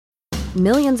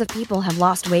Millions of people have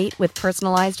lost weight with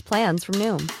personalized plans from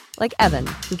Noom. Like Evan,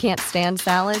 who can't stand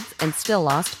salads and still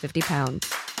lost 50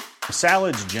 pounds.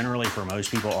 Salads generally for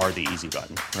most people are the easy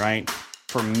button, right?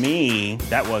 For me,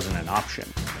 that wasn't an option.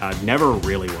 I never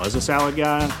really was a salad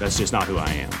guy. That's just not who I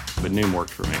am. But Noom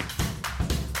worked for me.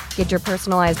 Get your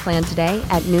personalized plan today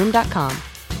at Noom.com.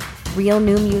 Real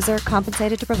Noom user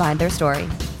compensated to provide their story.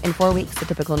 In 4 weeks, the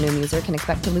typical Noom user can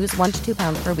expect to lose 1 to 2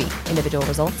 pounds per week. Individual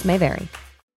results may vary.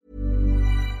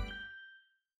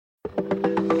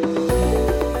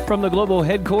 From the global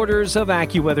headquarters of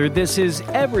AccuWeather, this is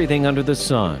Everything Under the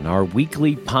Sun, our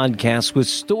weekly podcast with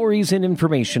stories and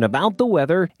information about the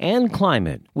weather and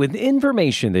climate, with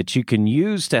information that you can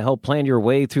use to help plan your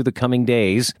way through the coming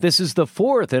days. This is the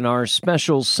fourth in our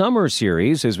special summer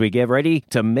series as we get ready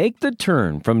to make the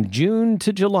turn from June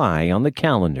to July on the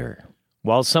calendar.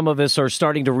 While some of us are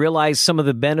starting to realize some of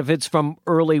the benefits from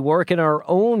early work in our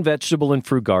own vegetable and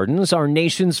fruit gardens, our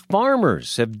nation's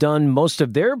farmers have done most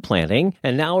of their planting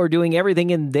and now are doing everything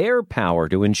in their power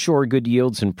to ensure good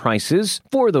yields and prices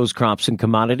for those crops and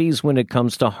commodities when it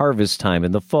comes to harvest time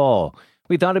in the fall.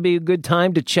 We thought it'd be a good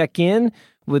time to check in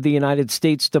with the United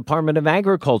States Department of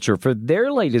Agriculture for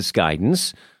their latest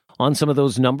guidance on some of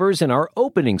those numbers in our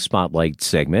opening spotlight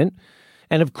segment.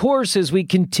 And of course, as we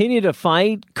continue to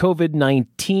fight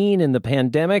COVID-19 and the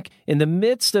pandemic, in the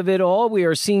midst of it all, we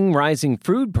are seeing rising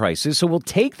food prices. So we'll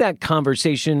take that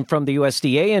conversation from the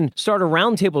USDA and start a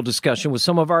roundtable discussion with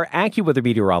some of our AccuWeather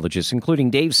meteorologists, including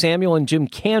Dave Samuel and Jim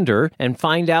Kander, and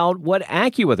find out what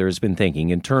AccuWeather has been thinking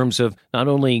in terms of not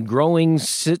only growing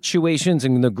situations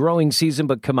in the growing season,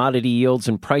 but commodity yields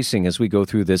and pricing as we go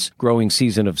through this growing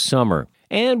season of summer.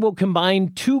 And we'll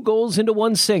combine two goals into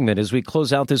one segment as we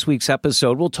close out this week's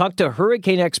episode. We'll talk to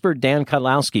hurricane expert Dan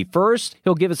Kottlowski. First,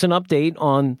 he'll give us an update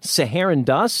on Saharan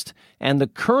dust and the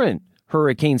current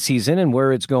hurricane season and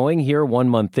where it's going here 1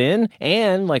 month in.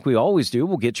 And like we always do,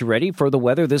 we'll get you ready for the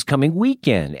weather this coming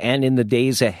weekend and in the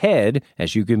days ahead,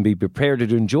 as you can be prepared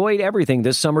to enjoy everything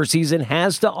this summer season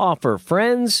has to offer.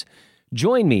 Friends,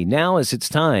 join me now as it's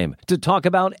time to talk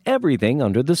about everything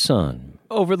under the sun.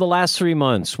 Over the last 3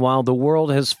 months, while the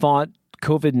world has fought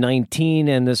COVID-19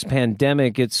 and this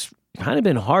pandemic, it's kind of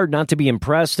been hard not to be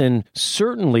impressed and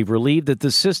certainly relieved that the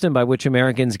system by which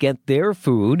Americans get their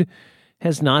food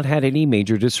has not had any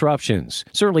major disruptions.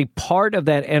 Certainly part of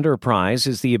that enterprise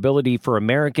is the ability for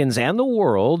Americans and the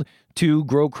world to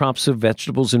grow crops of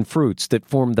vegetables and fruits that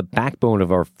form the backbone of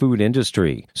our food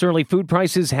industry. Certainly food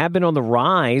prices have been on the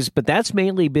rise, but that's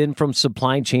mainly been from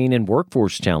supply chain and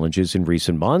workforce challenges in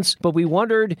recent months. But we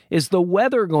wondered, is the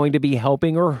weather going to be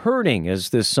helping or hurting as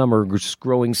this summer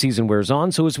growing season wears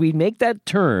on? So as we make that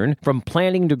turn from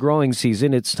planting to growing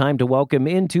season, it's time to welcome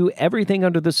into Everything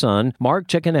Under the Sun, Mark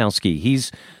Chekhanowski. He's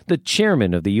the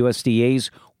chairman of the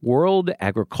USDA's World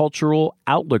Agricultural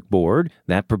Outlook Board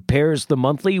that prepares the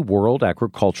monthly World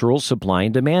Agricultural Supply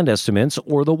and Demand Estimates,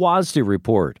 or the WASDE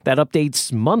report, that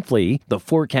updates monthly the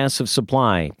forecasts of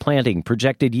supply, planting,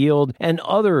 projected yield, and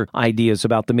other ideas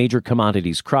about the major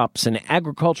commodities, crops, and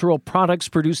agricultural products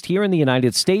produced here in the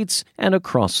United States and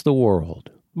across the world.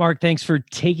 Mark, thanks for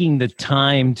taking the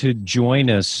time to join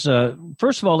us.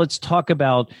 First of all, let's talk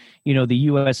about, the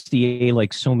USDA,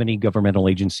 like so many governmental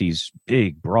agencies,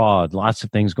 big, broad, lots of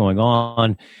things going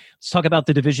on. Let's talk about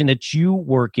the division that you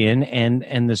work in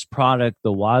and this product,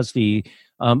 the WASDE.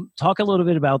 Talk a little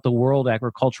bit about the World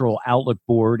Agricultural Outlook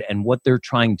Board and what they're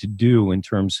trying to do in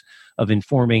terms of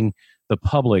informing the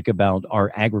public about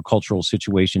our agricultural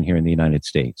situation here in the United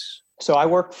States. So I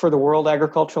work for the World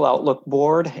Agricultural Outlook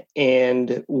Board,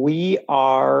 and we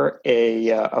are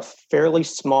a fairly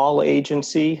small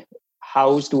agency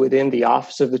housed within the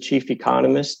Office of the Chief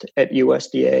Economist at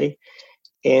USDA.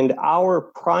 And our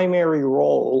primary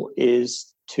role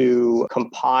is to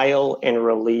compile and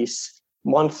release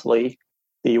monthly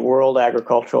the World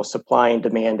Agricultural Supply and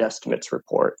Demand Estimates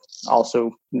Report,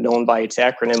 also known by its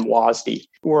acronym WASDE.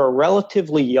 We're a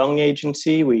relatively young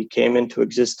agency. We came into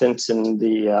existence in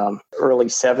the early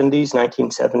 70s,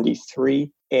 1973,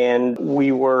 and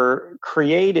we were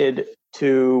created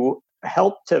to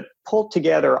help to pull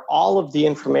together all of the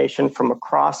information from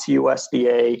across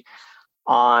USDA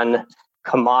on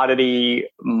commodity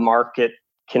market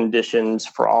conditions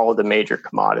for all of the major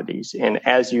commodities. And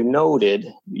as you noted,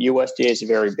 USDA is a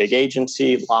very big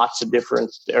agency,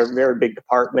 very big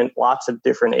department, lots of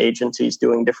different agencies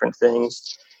doing different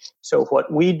things. So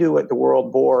what we do at the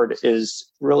World Board is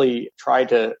really try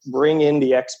to bring in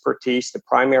the expertise, the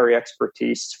primary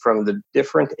expertise from the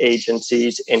different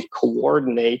agencies, and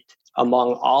coordinate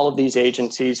among all of these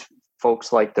agencies,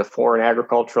 folks like the Foreign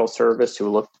Agricultural Service, who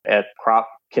look at crop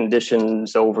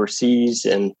conditions overseas,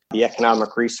 and the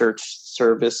Economic Research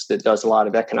Service that does a lot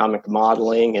of economic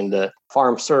modeling, and the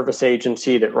Farm Service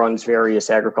Agency that runs various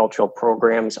agricultural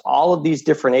programs. All of these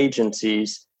different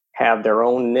agencies have their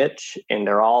own niche, and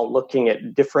they're all looking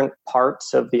at different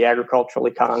parts of the agricultural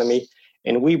economy.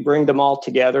 And we bring them all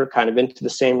together kind of into the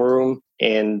same room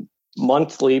and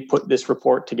monthly put this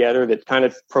report together that kind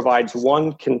of provides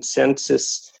one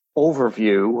consensus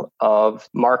overview of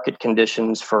market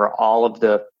conditions for all of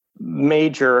the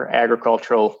major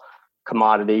agricultural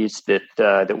commodities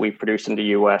that we produce in the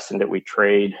U.S. and that we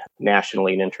trade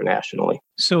nationally and internationally.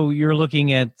 So you're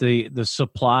looking at the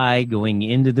supply going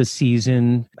into the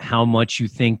season, how much you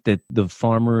think that the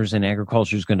farmers and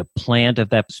agriculture is going to plant of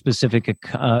that specific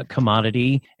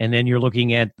commodity, and then you're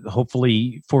looking at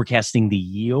hopefully forecasting the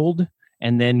yield,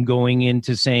 and then going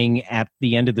into saying at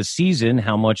the end of the season,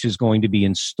 how much is going to be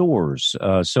in stores.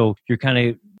 So you're kind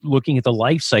of looking at the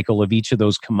life cycle of each of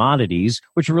those commodities,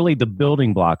 which are really the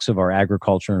building blocks of our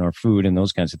agriculture and our food and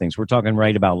those kinds of things. We're talking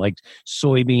right about like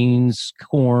soybeans,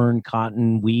 corn,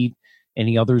 cotton, wheat.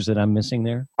 Any others that I'm missing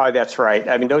there? That's right.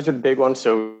 I mean, those are the big ones.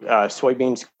 So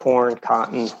soybeans, corn,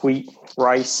 cotton, wheat,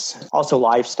 rice, also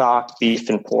livestock, beef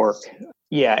and pork.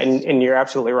 Yeah, and you're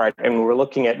absolutely right. And we're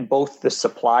looking at both the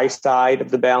supply side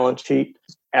of the balance sheet,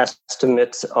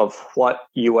 estimates of what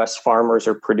U.S. farmers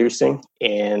are producing,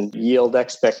 and yield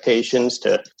expectations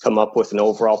to come up with an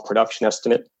overall production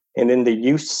estimate. And then the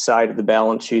use side of the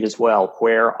balance sheet as well,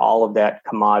 where all of that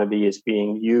commodity is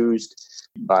being used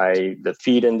by the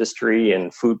feed industry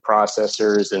and food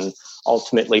processors and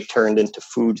ultimately turned into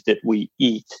foods that we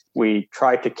eat. We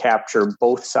try to capture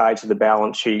both sides of the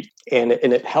balance sheet, and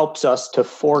it helps us to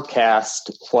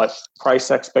forecast what price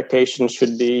expectations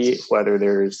should be, whether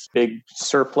there's big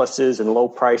surpluses and low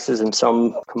prices in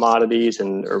some commodities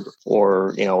and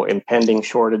or impending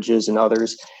shortages in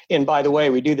others. And by the way,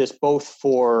 we do this both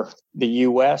for the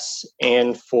U.S.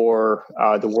 and for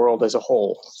the world as a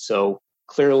whole. So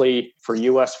clearly, for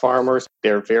U.S. farmers,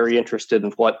 they're very interested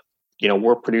in what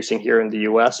we're producing here in the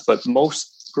U.S., but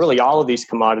really all of these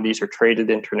commodities are traded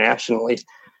internationally.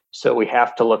 So we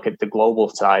have to look at the global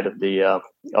side of the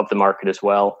market as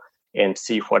well and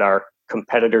see what our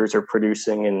competitors are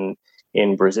producing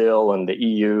in Brazil and the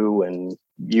EU and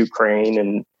Ukraine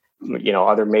and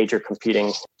other major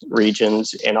competing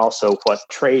regions, and also what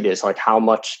trade is, like how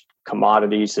much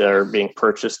commodities are being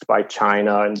purchased by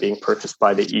China and being purchased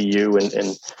by the EU,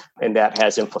 and that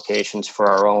has implications for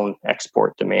our own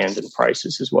export demand and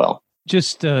prices as well.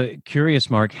 Just curious,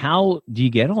 Mark, how do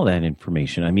you get all that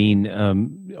information? I mean,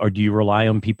 or do you rely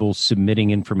on people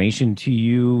submitting information to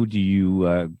you?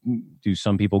 Do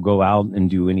some people go out and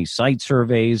do any site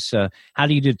surveys? How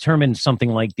do you determine something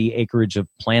like the acreage of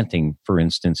planting, for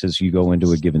instance, as you go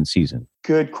into a given season?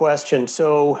 Good question.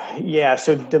 So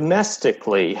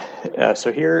domestically,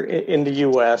 so here in the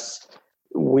U.S.,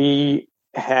 we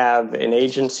have an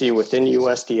agency within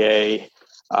USDA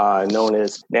known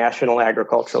as National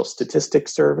Agricultural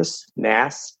Statistics Service,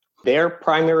 NASS. Their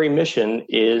primary mission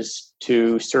is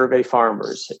to survey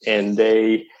farmers, and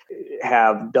they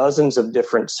have dozens of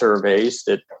different surveys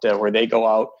that where they go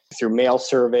out through mail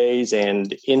surveys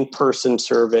and in-person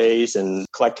surveys and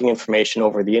collecting information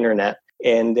over the internet.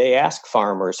 And they ask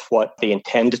farmers what they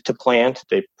intend to plant.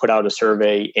 They put out a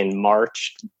survey in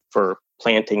March for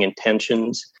planting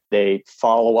intentions. They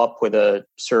follow up with a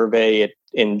survey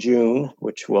in June,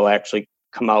 which will actually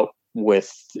come out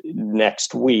with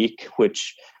next week,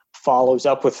 which follows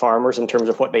up with farmers in terms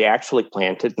of what they actually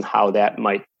planted and how that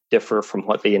might differ from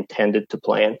what they intended to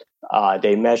plant.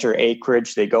 They measure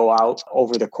acreage. They go out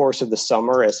over the course of the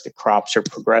summer as the crops are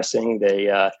progressing.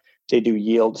 They do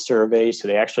yield surveys. So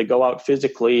they actually go out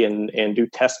physically and do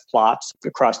test plots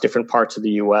across different parts of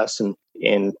the U.S.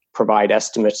 and provide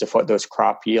estimates of what those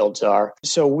crop yields are.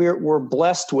 So we're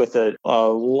blessed with a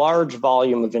large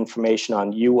volume of information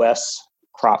on U.S.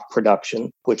 crop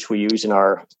production, which we use in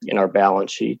our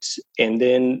balance sheets. And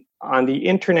then on the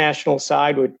international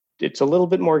side, it's a little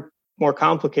bit more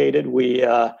complicated.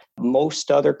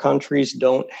 Most other countries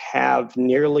don't have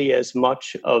nearly as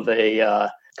much of a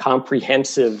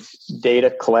comprehensive data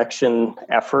collection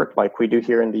effort like we do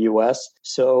here in the U.S.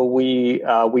 So we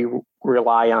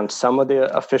rely on some of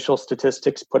the official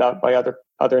statistics put out by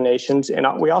other nations, and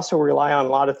we also rely on a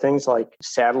lot of things like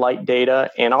satellite data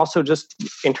and also just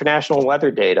international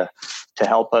weather data to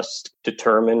help us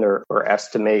determine or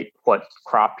estimate what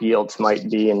crop yields might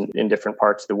be in different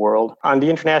parts of the world. On the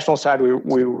international side,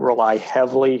 we rely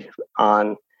heavily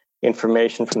on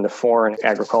information from the Foreign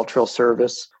Agricultural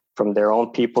Service. from their own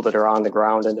people that are on the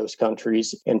ground in those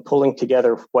countries, and pulling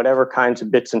together whatever kinds of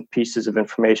bits and pieces of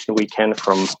information we can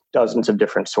from dozens of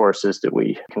different sources that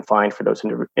we can find for those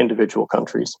individual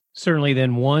countries. Certainly,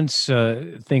 then once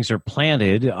things are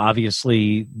planted,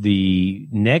 obviously the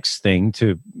next thing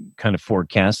to kind of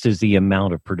forecast is the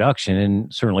amount of production.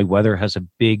 And certainly weather has a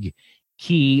big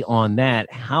key on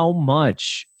that. How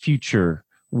much future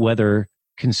weather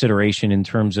consideration in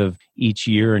terms of each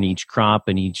year and each crop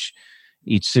and each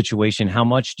situation, how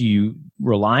much do you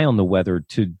rely on the weather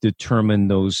to determine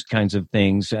those kinds of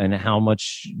things? And how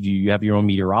much do you have your own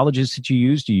meteorologists that you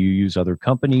use? Do you use other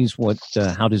companies?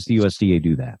 How does the USDA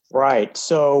do that? Right.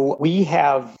 So we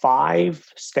have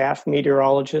 5 staff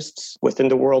meteorologists within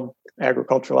the World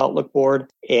Agricultural Outlook Board,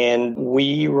 and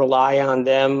we rely on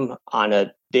them on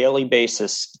a daily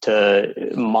basis to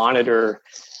monitor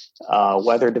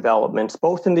weather developments,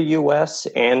 both in the U.S.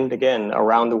 and, again,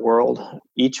 around the world.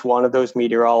 Each one of those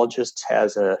meteorologists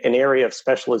has an area of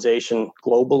specialization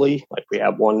globally. Like we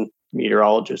have one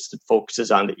meteorologist that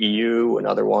focuses on the EU,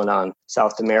 another one on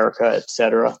South America, et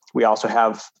cetera. We also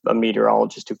have a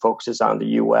meteorologist who focuses on the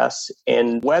U.S.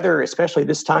 And weather, especially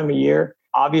this time of year,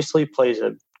 obviously plays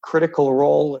a critical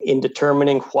role in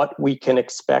determining what we can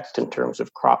expect in terms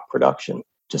of crop production.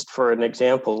 Just for an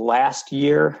example, last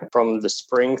year, from the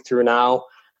spring through now,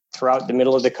 throughout the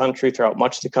middle of the country, throughout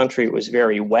much of the country, it was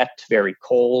very wet, very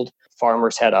cold.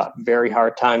 Farmers had a very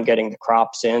hard time getting the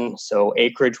crops in. So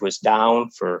acreage was down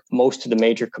for most of the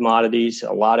major commodities.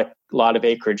 A lot of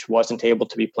acreage wasn't able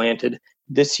to be planted.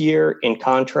 This year, in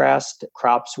contrast,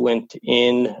 crops went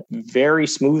in very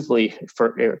smoothly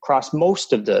across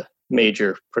most of the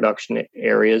major production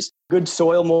areas. Good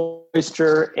soil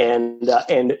moisture and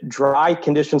dry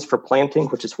conditions for planting,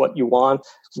 which is what you want.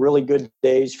 Really good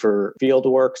days for field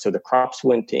work. So the crops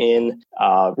went in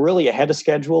really ahead of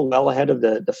schedule, well ahead of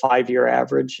the 5-year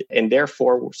average. And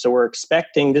therefore, so we're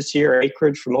expecting this year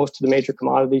acreage for most of the major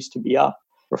commodities to be up,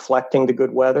 reflecting the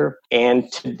good weather. And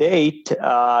to date,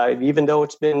 even though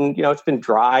it's been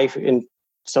dry in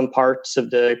some parts of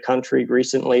the country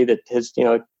recently, that has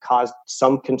caused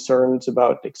some concerns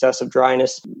about excessive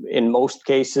dryness. In most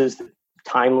cases,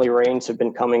 timely rains have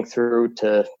been coming through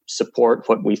to support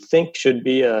what we think should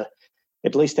be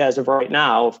at least as of right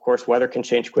now. Of course, weather can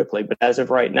change quickly, but as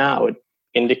of right now,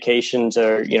 indications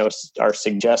are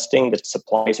suggesting that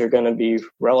supplies are going to be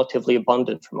relatively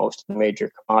abundant for most of the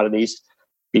major commodities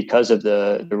because of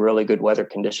the really good weather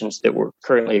conditions that we're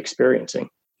currently experiencing.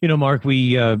 Mark,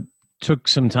 we took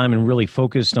some time and really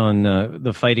focused on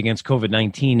the fight against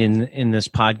COVID-19 in this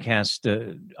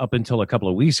podcast up until a couple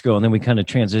of weeks ago, and then we kind of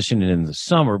transitioned it into the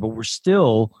summer, but we're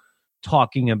still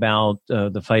talking about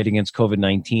the fight against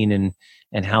COVID-19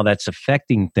 and how that's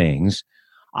affecting things.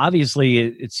 Obviously,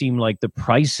 it seemed like the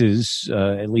prices,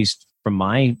 at least from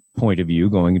my point of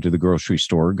view, going into the grocery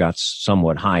store, got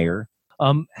somewhat higher.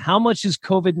 How much is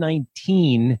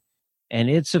COVID-19 and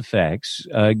its effects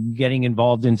getting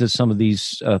involved into some of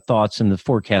these thoughts and the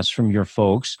forecasts from your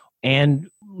folks? And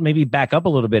maybe back up a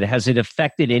little bit, has it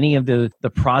affected any of the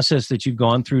process that you've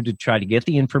gone through to try to get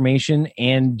the information?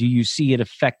 And do you see it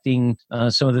affecting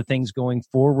some of the things going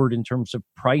forward in terms of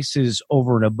prices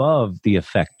over and above the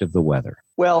effect of the weather?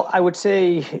 Well, I would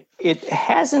say it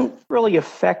hasn't really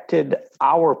affected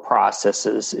our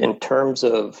processes in terms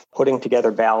of putting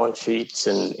together balance sheets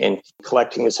and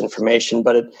collecting this information,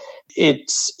 but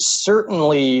it's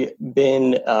certainly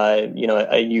been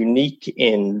a unique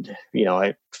and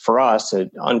for us an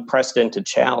unprecedented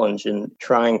challenge in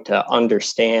trying to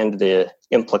understand the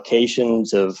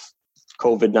implications of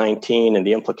COVID-19 and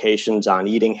the implications on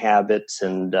eating habits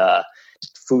and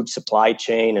food supply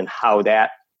chain and how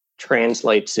that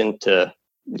translates into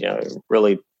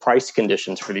really price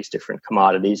conditions for these different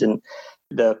commodities. And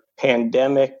the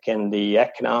pandemic and the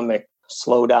economic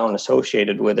slowdown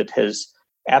associated with it has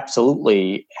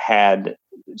absolutely had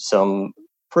some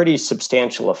pretty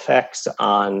substantial effects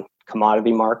on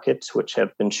commodity markets, which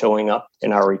have been showing up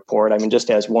in our report. I mean,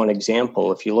 just as one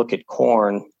example, if you look at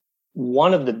corn,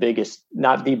 one of the biggest,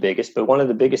 not the biggest, but one of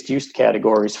the biggest use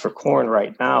categories for corn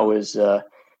right now is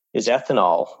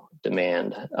ethanol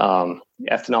demand.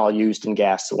 Ethanol used in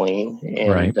gasoline,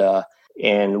 and right.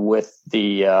 And with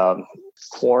the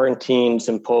quarantines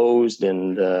imposed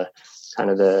and kind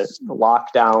of the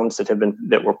lockdowns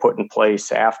that were put in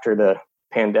place after the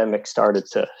pandemic started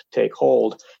to take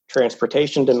hold,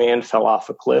 transportation demand fell off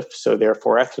a cliff. So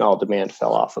therefore, ethanol demand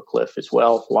fell off a cliff as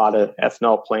well. A lot of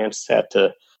ethanol plants had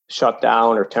to shut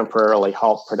down or temporarily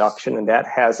halt production, and that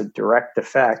has a direct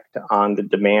effect on the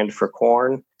demand for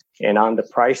corn and on the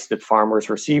price that farmers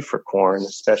receive for corn,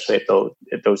 especially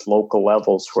at those local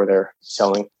levels where they're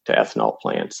selling to ethanol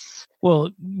plants.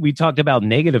 Well, we talked about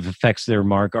negative effects there,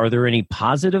 Mark. Are there any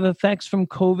positive effects from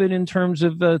COVID in terms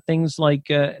of things like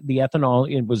the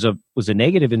ethanol? It was a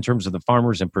negative in terms of the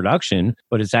farmers and production,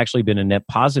 but it's actually been a net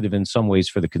positive in some ways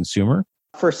for the consumer.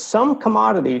 For some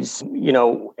commodities,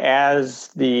 as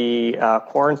the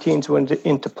quarantines went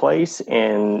into place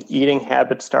and eating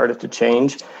habits started to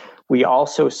change, we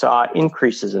also saw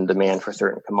increases in demand for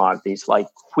certain commodities like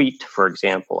wheat, for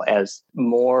example, as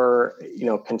more,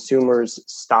 consumers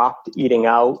stopped eating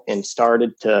out and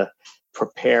started to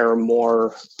prepare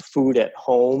more food at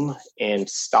home and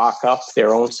stock up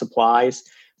their own supplies.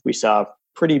 We saw a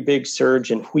pretty big surge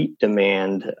in wheat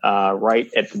demand right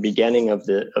at the beginning of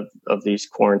these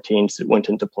quarantines that went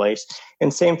into place.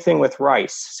 And same thing with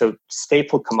rice. So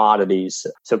staple commodities.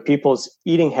 So people's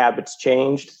eating habits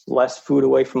changed, less food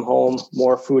away from home,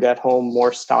 more food at home,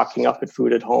 more stocking up at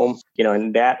food at home.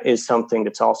 And that is something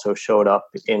that's also showed up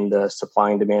in the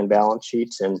supply and demand balance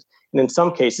sheets. And in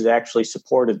some cases actually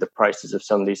supported the prices of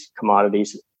some of these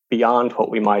commodities beyond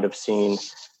what we might have seen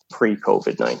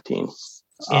pre-COVID-19.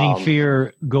 Any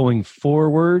fear going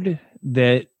forward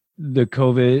that the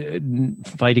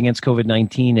fight against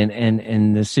COVID-19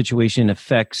 and the situation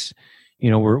affects,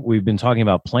 we've been talking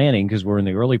about planning because we're in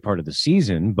the early part of the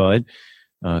season, but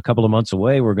a couple of months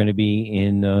away, we're going to be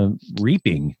in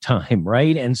reaping time,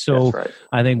 right? And so right.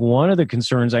 I think one of the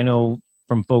concerns I know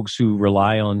from folks who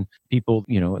rely on people,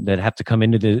 that have to come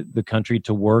into the country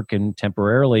to work and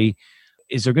temporarily,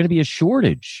 is there going to be a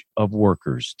shortage of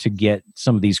workers to get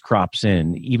some of these crops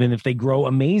in, even if they grow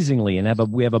amazingly and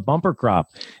we have a bumper crop?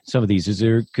 Some of these,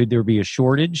 could there be a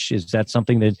shortage? Is that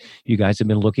something that you guys have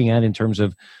been looking at in terms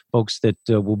of folks that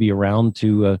will be around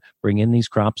to bring in these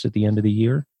crops at the end of the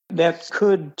year? That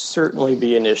could certainly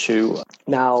be an issue.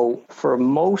 Now, for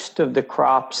most of the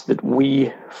crops that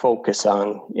we focus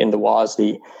on in the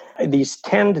WASDE, these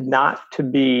tend not to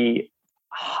be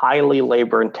highly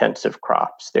labor-intensive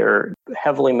crops. They're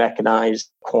heavily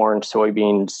mechanized: corn,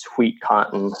 soybeans, wheat,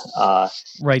 cotton.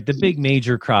 Right, the big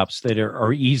major crops that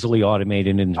are easily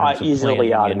automated in terms of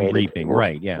planting and reaping.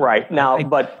 Right, yeah. Right now,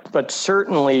 but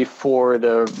certainly for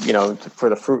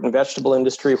the fruit and vegetable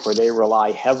industry, where they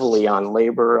rely heavily on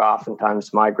labor,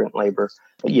 oftentimes migrant labor,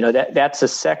 that's a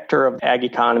sector of ag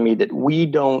economy that we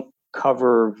don't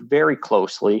cover very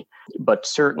closely, but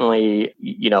certainly,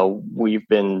 we've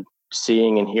been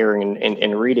seeing and hearing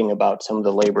and reading about some of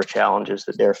the labor challenges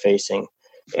that they're facing.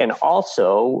 And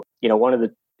also, one of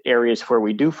the areas where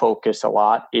we do focus a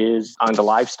lot is on the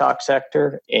livestock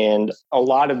sector. And a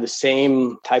lot of the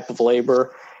same type of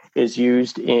labor is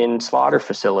used in slaughter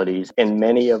facilities. And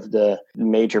many of the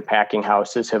major packing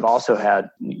houses have also had,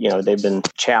 they've been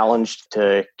challenged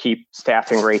to keep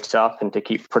staffing rates up and to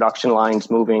keep production lines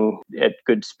moving at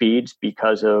good speeds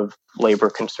because of labor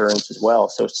concerns as well.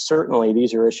 So certainly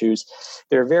these are issues.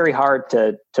 They're very hard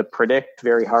to predict,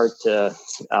 very hard to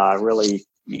really,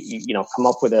 come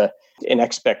up with an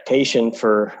expectation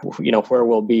for, where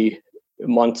we'll be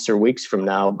months or weeks from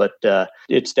now, but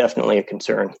it's definitely a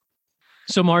concern.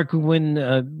 So, Mark,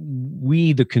 when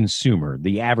we, the consumer,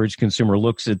 the average consumer,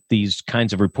 looks at these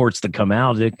kinds of reports that come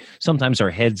out, sometimes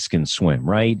our heads can swim,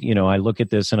 right? I look at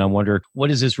this and I wonder, what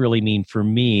does this really mean for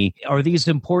me? Are these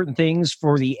important things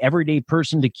for the everyday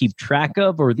person to keep track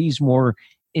of, or are these more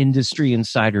industry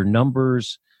insider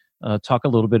numbers? Talk a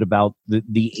little bit about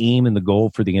the aim and the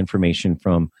goal for the information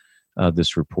from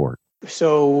this report.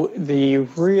 So the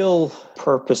real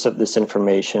purpose of this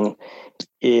information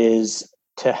is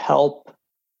to help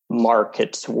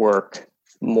markets work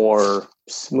more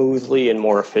smoothly and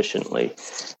more efficiently.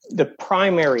 The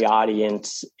primary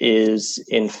audience is,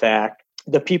 in fact,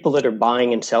 the people that are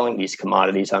buying and selling these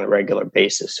commodities on a regular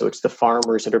basis. So it's the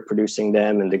farmers that are producing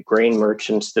them and the grain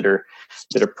merchants that are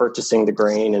purchasing the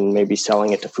grain and maybe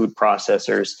selling it to food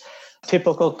processors.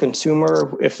 Typical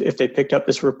consumer, if they picked up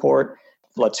this report,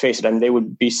 let's face it, they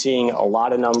would be seeing a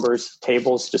lot of numbers,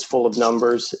 tables just full of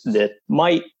numbers that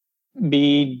might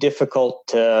be difficult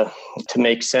to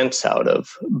make sense out of.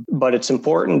 But it's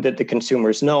important that the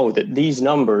consumers know that these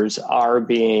numbers are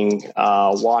being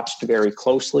watched very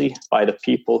closely by the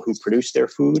people who produce their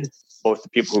food, both the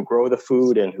people who grow the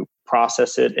food and who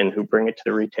process it and who bring it to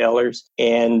the retailers.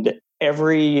 And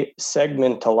every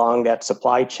segment along that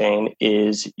supply chain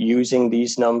is using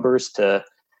these numbers to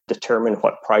determine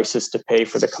what prices to pay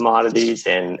for the commodities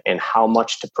and how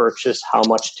much to purchase, how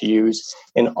much to use.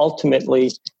 And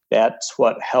ultimately, that's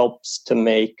what helps to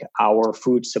make our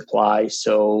food supply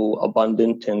so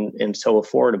abundant and so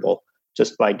affordable,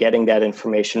 just by getting that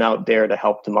information out there to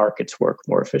help the markets work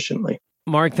more efficiently.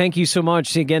 Mark, thank you so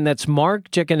much. Again, that's Mark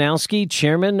Jekanowski,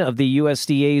 chairman of the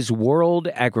USDA's World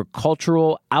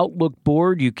Agricultural Outlook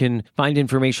Board. You can find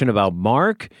information about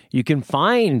Mark. You can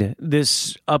find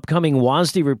this upcoming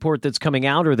WASDE report that's coming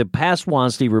out, or the past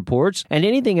WASDE reports, and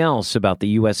anything else about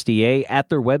the USDA at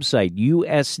their website,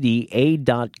 usda.gov.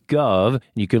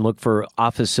 You can look for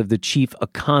Office of the Chief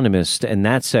Economist in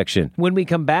that section. When we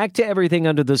come back to Everything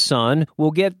Under the Sun, we'll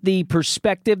get the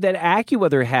perspective that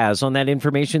AccuWeather has on that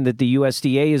information that the USDA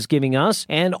is giving us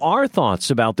and our thoughts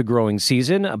about the growing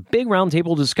season. A big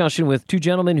roundtable discussion with two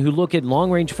gentlemen who look at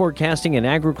long-range forecasting and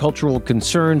agricultural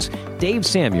concerns, Dave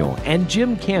Samuel and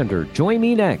Jim Kander. Join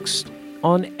me next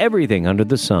on Everything Under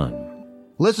the Sun.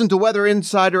 Listen to Weather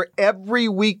Insider every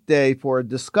weekday for a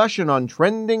discussion on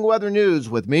trending weather news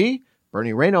with me,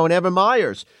 Bernie Rayno, and Evan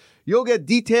Myers. You'll get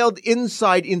detailed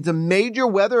insight into major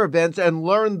weather events and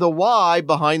learn the why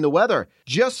behind the weather.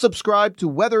 Just subscribe to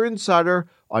Weather Insider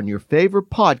on your favorite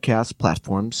podcast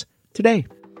platforms today.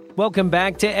 Welcome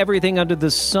back to Everything Under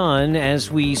the Sun. As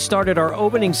we started our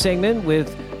opening segment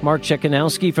with Mark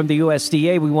Jekanowski from the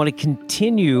USDA, we want to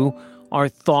continue our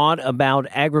thought about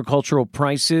agricultural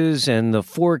prices and the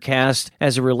forecast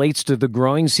as it relates to the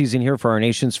growing season here for our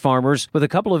nation's farmers with a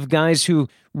couple of guys who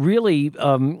really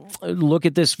look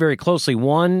at this very closely.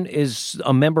 One is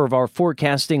a member of our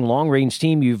forecasting long-range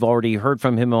team. You've already heard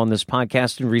from him on this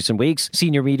podcast in recent weeks,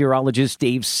 senior meteorologist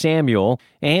Dave Samuel.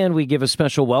 And we give a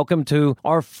special welcome to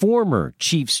our former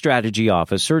chief strategy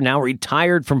officer, now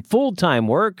retired from full-time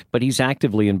work, but he's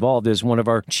actively involved as one of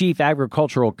our chief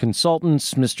agricultural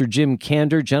consultants, Mr. Jim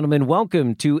Kander. Gentlemen,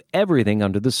 welcome to Everything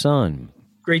Under the Sun.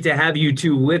 Great to have you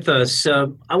two with us.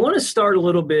 I want to start a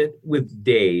little bit with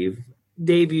Dave.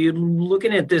 Dave, you're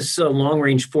looking at this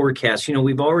long-range forecast. You know,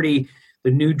 the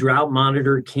new drought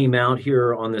monitor came out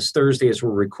here on this Thursday as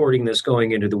we're recording this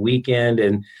going into the weekend.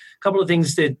 And a couple of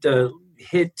things that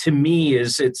hit to me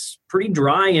is it's pretty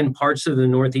dry in parts of the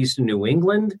Northeast and New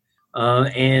England.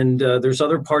 And there's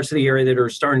other parts of the area that are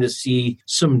starting to see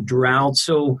some drought.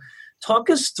 So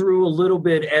talk us through a little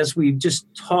bit as we just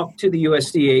talked to the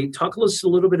USDA. Talk us a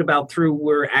little bit about through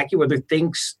where AccuWeather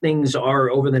thinks things are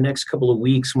over the next couple of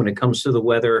weeks when it comes to the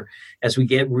weather as we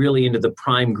get really into the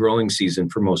prime growing season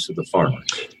for most of the farmers.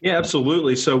 Yeah,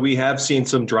 absolutely. So we have seen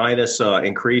some dryness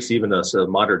increase, even a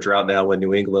moderate drought now in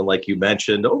New England, like you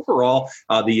mentioned. Overall,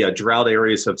 the drought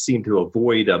areas have seemed to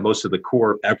avoid most of the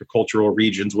core agricultural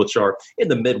regions, which are in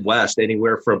the Midwest,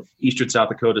 anywhere from eastern South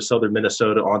Dakota, southern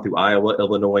Minnesota, on through Iowa,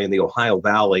 Illinois, and the Ohio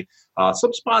Valley.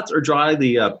 Some spots are dry.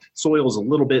 The soil is a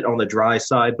little bit on the dry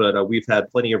side, but we've had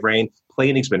plenty of rain.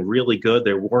 Planning's been really good.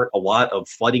 There weren't a lot of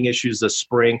flooding issues this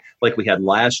spring like we had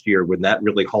last year when that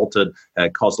really halted,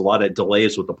 caused a lot of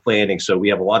delays with the planting. So we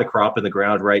have a lot of crop in the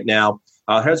ground right now.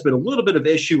 There has been a little bit of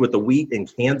issue with the wheat in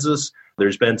Kansas.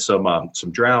 There's been some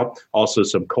drought, also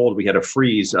some cold. We had a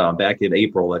freeze back in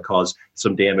April that caused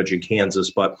some damage in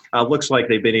Kansas, but looks like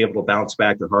they've been able to bounce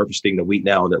back. They're harvesting the wheat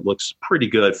now, and it looks pretty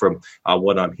good from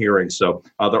what I'm hearing. So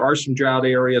there are some drought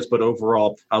areas, but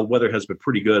overall, weather has been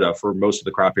pretty good for most of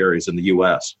the crop areas in the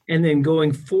U.S. And then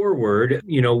going forward,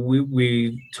 you know,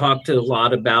 we talked a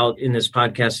lot about in this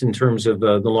podcast in terms of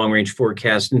the long-range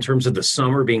forecast, in terms of the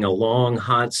summer being a long,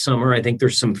 hot summer. I think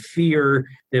there's some fear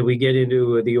that we get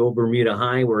into the old Bermuda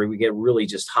High where we get really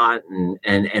just hot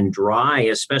and dry,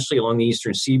 especially along the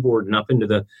eastern seaboard and up into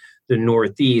the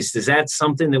Northeast. Is that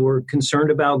something that we're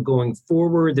concerned about going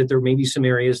forward, that there may be some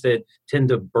areas that tend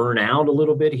to burn out a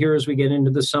little bit here as we get into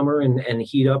the summer and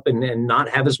heat up and not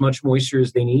have as much moisture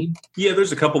as they need? Yeah,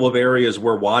 there's a couple of areas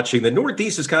we're watching. The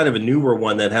Northeast is kind of a newer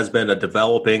one that has been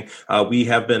developing. We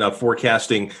have been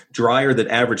forecasting drier than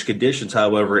average conditions,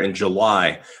 however, in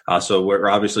July. So we're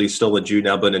obviously still in June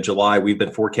now, but in July, we've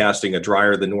been forecasting a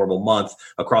drier than normal month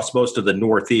across most of the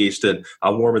Northeast and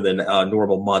a warmer than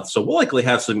normal month. So we'll likely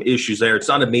have some issues there. It's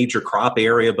not a major crop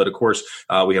area, but of course,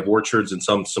 we have orchards and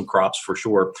some crops for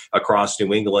sure across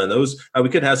New England. Those we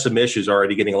could have some issues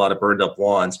already getting a lot of burned up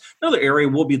lawns. Another area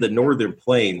will be the northern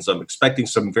plains. I'm expecting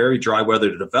some very dry weather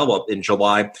to develop in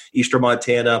July, eastern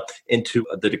Montana into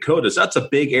the Dakotas. That's a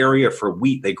big area for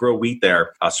wheat. They grow wheat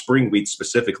there, spring wheat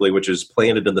specifically, which is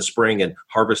planted in the spring and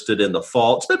harvested in the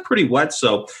fall. It's been pretty wet,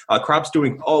 so crops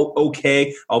doing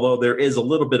okay, although there is a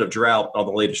little bit of drought on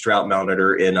the latest drought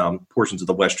monitor in portions of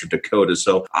the western Dakotas.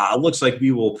 So it looks like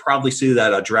we will probably see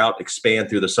that drought expand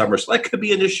through the summer. So that could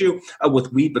be an issue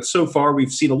with wheat, but so far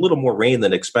we've seen a little more rain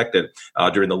than expected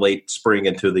during the late spring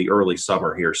into the early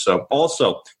summer here. So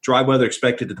also dry weather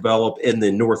expected to develop in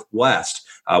the Northwest.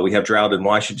 We have drought in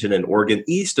Washington and Oregon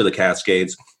east of the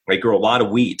Cascades. They grow a lot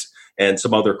of wheat. and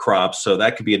some other crops. So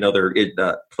that could be another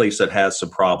place that has some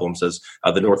problems, as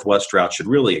the Northwest drought should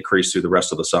really increase through the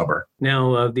rest of the summer.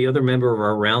 Now, the other member of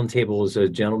our roundtable is a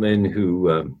gentleman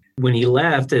who, when he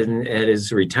left and at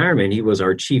his retirement, he was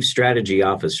our chief strategy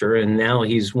officer, and now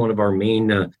he's one of our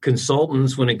main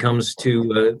consultants when it comes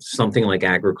to something like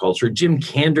agriculture. Jim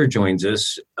Kander joins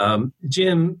us.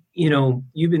 Jim,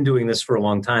 you've been doing this for a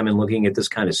long time and looking at this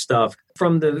kind of stuff.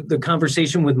 From the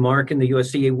conversation with Mark and the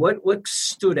USDA, what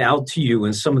stood out to you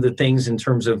and some of the things in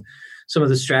terms of some of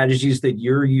the strategies that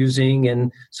you're using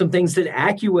and some things that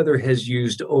AccuWeather has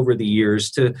used over the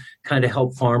years to kind of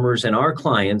help farmers and our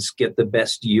clients get the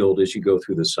best yield as you go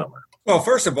through the summer? Well,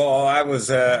 first of all,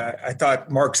 I thought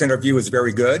Mark's interview was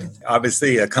very good.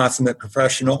 Obviously, a consummate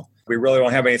professional. We really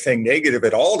don't have anything negative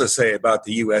at all to say about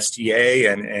the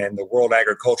USDA and the World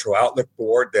Agricultural Outlook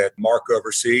Board that Mark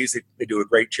oversees. They do a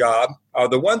great job.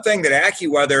 The one thing that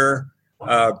AccuWeather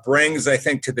brings, I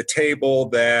think, to the table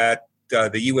that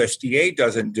the USDA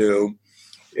doesn't do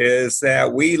is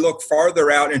that we look farther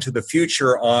out into the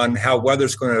future on how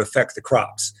weather's going to affect the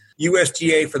crops.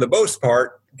 USDA, for the most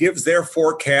part, gives their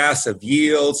forecasts of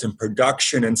yields and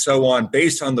production and so on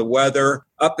based on the weather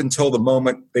up until the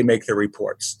moment they make their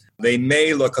reports. They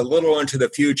may look a little into the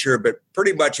future, but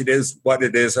pretty much it is what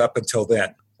it is up until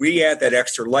then. We add that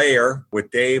extra layer with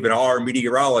Dave and all our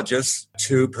meteorologists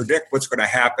to predict what's going to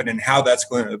happen and how that's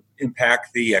going to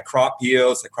impact the crop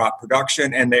yields, the crop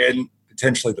production, and then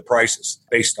potentially the prices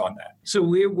based on that. So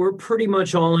we're pretty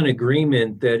much all in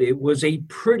agreement that it was a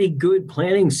pretty good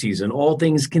planting season, all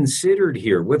things considered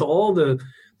here, with all the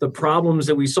problems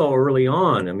that we saw early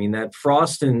on. I mean, that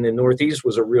frost in the Northeast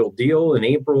was a real deal in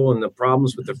April, and the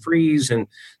problems with the freeze and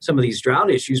some of these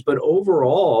drought issues. But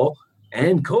overall,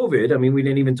 and COVID, I mean, we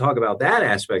didn't even talk about that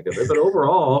aspect of it. But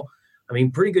overall, I mean,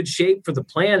 pretty good shape for the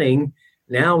planting.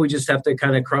 Now we just have to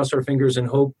kind of cross our fingers and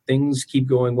hope things keep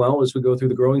going well as we go through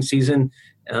the growing season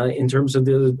in terms of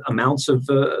the amounts of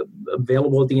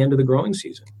available at the end of the growing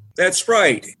season. That's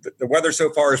right. The weather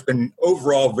so far has been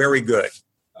overall very good.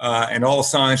 And all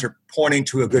signs are pointing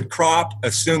to a good crop,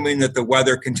 assuming that the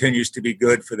weather continues to be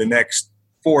good for the next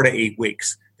 4 to 8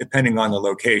 weeks, depending on the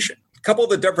location. A couple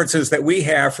of the differences that we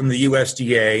have from the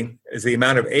USDA is the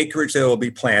amount of acreage that will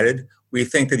be planted. We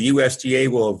think that the USDA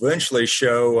will eventually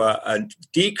show a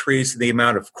decrease in the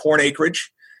amount of corn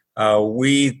acreage.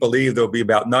 We believe there will be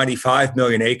about 95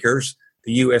 million acres.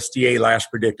 The USDA last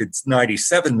predicted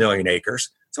 97 million acres.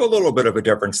 So a little bit of a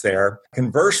difference there.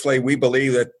 Conversely, we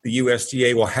believe that the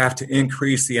USDA will have to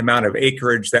increase the amount of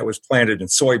acreage that was planted in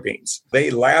soybeans. They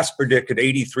last predicted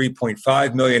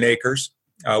 83.5 million acres.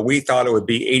 We thought it would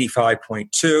be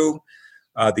 85.2.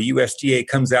 The USDA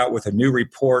comes out with a new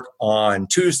report on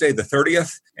Tuesday, the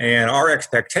 30th, and our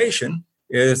expectation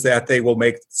is that they will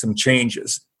make some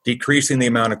changes, decreasing the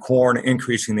amount of corn,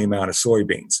 increasing the amount of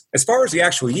soybeans. As far as the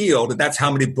actual yield, and that's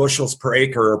how many bushels per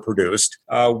acre are produced,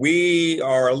 we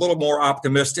are a little more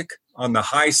optimistic on the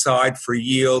high side for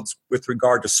yields with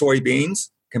regard to soybeans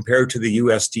compared to the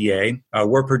USDA.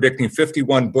 We're predicting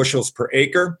 51 bushels per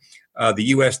acre.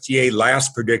 The USDA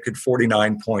last predicted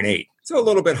 49.8. So a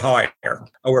little bit higher.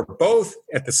 We're both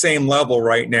at the same level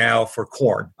right now for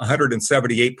corn,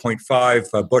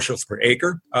 178.5 bushels per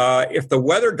acre. If the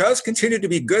weather does continue to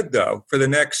be good, though, for the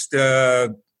next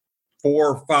 4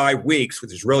 or 5 weeks,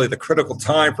 which is really the critical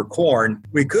time for corn,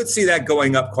 we could see that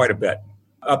going up quite a bit,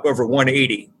 up over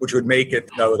 180, which would make it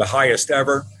the highest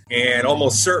ever. And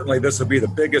almost certainly this will be the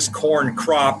biggest corn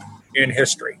crop in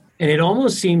history. And it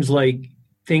almost seems like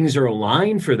things are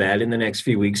aligned for that in the next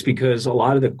few weeks because a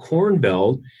lot of the corn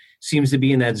belt seems to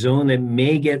be in that zone that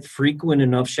may get frequent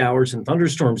enough showers and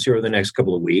thunderstorms here over the next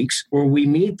couple of weeks where we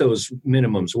meet those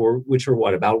minimums, which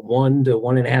are about 1 to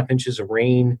 1.5 inches of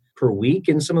rain per week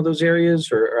in some of those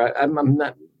areas? Or I'm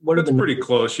not. What are the pretty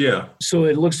close, yeah. So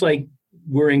it looks like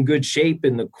we're in good shape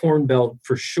in the corn belt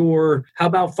for sure. How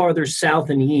about farther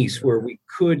south and east where we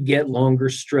could get longer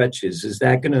stretches? Is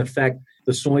that going to affect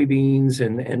the soybeans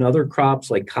and other crops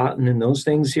like cotton and those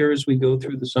things here as we go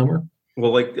through the summer?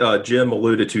 Well, like Jim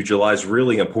alluded to, July is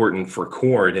really important for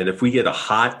corn. And if we get a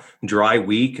hot, dry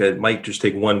week, it might just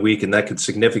take 1 week, and that could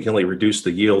significantly reduce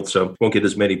the yield. So we won't get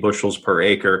as many bushels per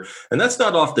acre. And that's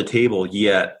not off the table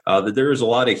yet. There is a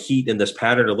lot of heat in this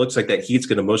pattern. It looks like that heat's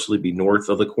going to mostly be north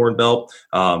of the Corn Belt.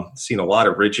 Seen a lot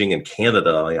of ridging in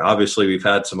Canada. Obviously, we've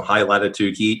had some high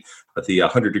latitude heat. with the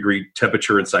 100-degree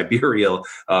temperature in Siberia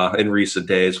in recent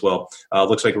days. Well,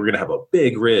 looks like we're going to have a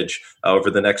big ridge over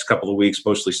the next couple of weeks,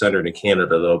 mostly centered in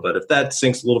Canada, though. But if that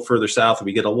sinks a little further south and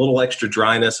we get a little extra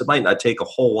dryness, it might not take a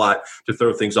whole lot to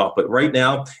throw things off. But right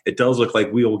now, it does look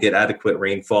like we will get adequate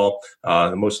rainfall.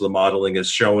 Most of the modeling is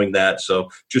showing that. So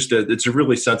it's a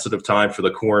really sensitive time for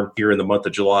the corn here in the month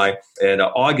of July. And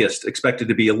August expected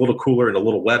to be a little cooler and a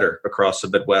little wetter across the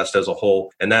Midwest as a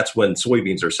whole. And that's when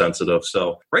soybeans are sensitive.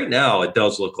 So right now, it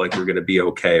does look like we're going to be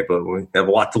okay. But we have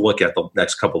a lot to look at the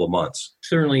next couple of months.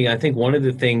 Certainly, I think one of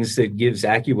the things that gives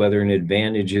AccuWeather an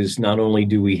advantage is not only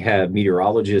do we have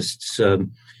meteorologists,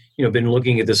 been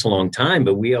looking at this a long time,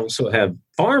 but we also have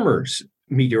farmers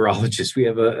meteorologists. We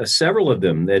have several of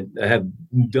them that have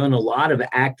done a lot of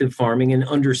active farming and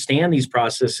understand these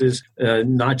processes,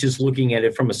 not just looking at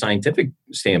it from a scientific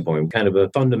standpoint, kind of a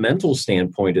fundamental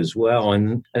standpoint as well.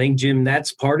 And I think, Jim,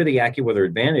 that's part of the AccuWeather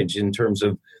advantage in terms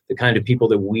of the kind of people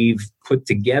that we've put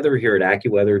together here at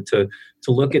AccuWeather to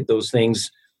look at those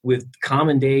things with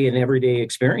common day and everyday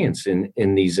experience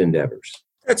in these endeavors.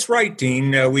 That's right,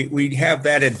 Dean. We have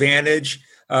that advantage.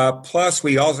 Plus,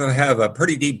 we also have a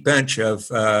pretty deep bench of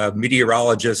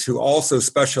meteorologists who also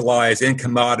specialize in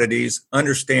commodities,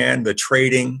 understand the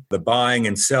trading, the buying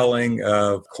and selling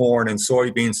of corn and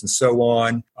soybeans and so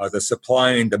on, the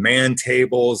supply and demand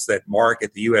tables that Mark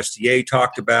at the USDA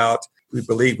talked about. We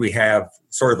believe we have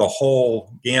sort of a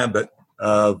whole gambit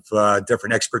of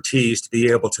different expertise to be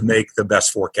able to make the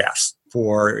best forecasts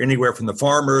for anywhere from the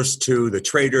farmers to the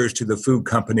traders to the food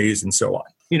companies and so on.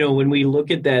 When we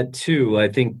look at that too, I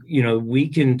think, we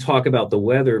can talk about the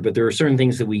weather, but there are certain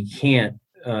things that we can't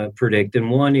predict.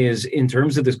 And one is in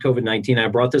terms of this COVID-19, I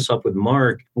brought this up with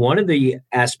Mark. One of the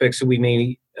aspects that we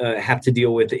may have to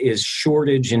deal with is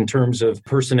shortage in terms of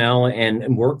personnel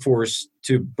and workforce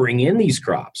to bring in these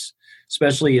crops,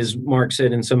 especially, as Mark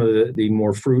said, in some of the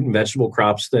more fruit and vegetable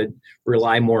crops that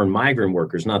rely more on migrant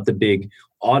workers, not the big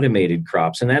automated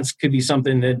crops. And that could be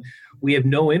something that we have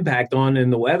no impact on in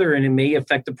the weather, and it may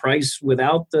affect the price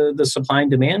without the supply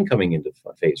and demand coming into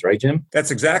phase, right, Jim?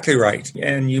 That's exactly right.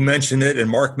 And you mentioned it, and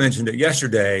Mark mentioned it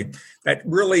yesterday. That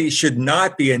really should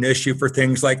not be an issue for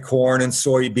things like corn and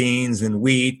soybeans and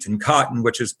wheat and cotton,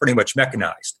 which is pretty much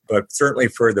mechanized. But certainly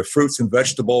for the fruits and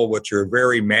vegetable, which are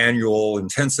very manual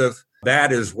intensive,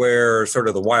 that is where sort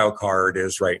of the wild card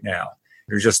is right now.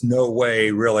 There's just no way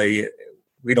really,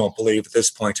 we don't believe at this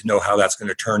point, to know how that's going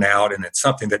to turn out, and it's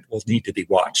something that will need to be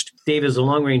watched. Dave, as a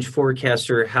long-range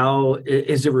forecaster, how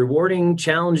is it rewarding,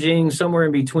 challenging, somewhere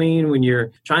in between when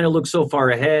you're trying to look so far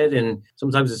ahead, and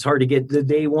sometimes it's hard to get the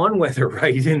day one weather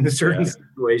right in certain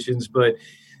situations, but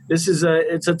this is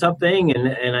it's a tough thing,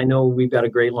 and I know we've got a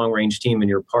great long-range team, and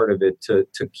you're part of it to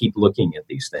keep looking at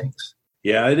these things.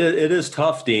 Yeah, it is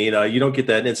tough, Dean. You don't get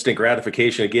that instant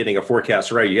gratification of getting a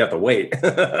forecast right. You have to wait.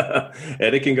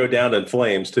 And it can go down in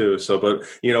flames, too. So, but,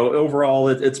 overall,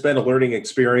 it's been a learning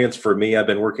experience for me. I've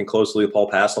been working closely with Paul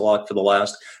Pastelok for the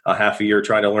last half a year,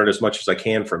 trying to learn as much as I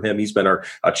can from him. He's been our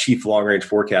chief long-range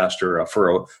forecaster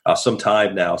for some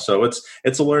time now. So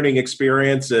it's a learning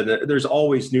experience, and there's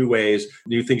always new ways,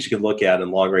 new things you can look at in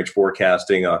long-range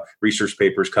forecasting, research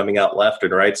papers coming out left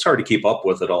and right. It's hard to keep up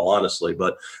with it all, honestly,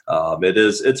 but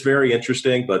it's very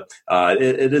interesting, but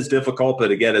it is difficult.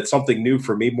 But again, it's something new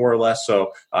for me, more or less.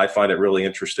 So I find it really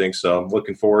interesting. So I'm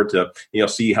looking forward to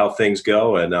see how things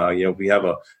go. And we have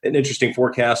an interesting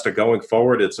forecast going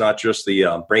forward. It's not just the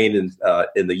rain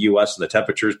in the U.S. and the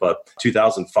temperatures, but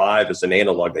 2005 is an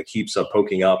analog that keeps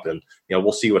poking up. And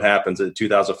we'll see what happens.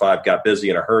 2005 got busy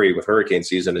in a hurry with hurricane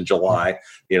season in July.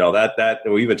 That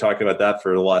we've been talking about that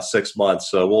for the last 6 months.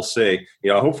 So we'll see.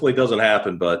 Hopefully it doesn't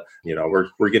happen, but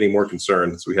we're getting more concerned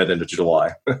as we head into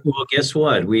July. Well, guess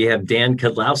what? We have Dan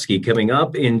Kudlowski coming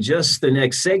up in just the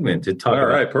next segment to talk about. All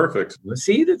right, perfect.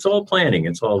 See, it's all planning.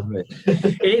 It's all.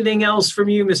 Anything else from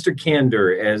you, Mr.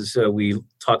 Kander, as we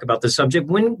talk about the subject?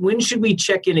 When should we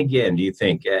check in again, do you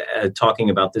think,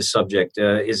 talking about this subject?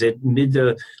 Is it mid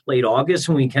to late August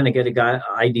when we kind of get an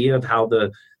idea of how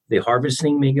the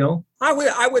harvesting may go?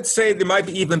 I would say there might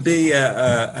even be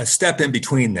a step in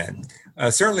between then.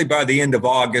 Certainly by the end of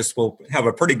August, we'll have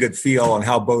a pretty good feel on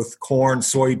how both corn,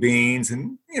 soybeans,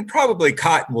 and probably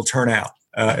cotton will turn out,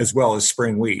 as well as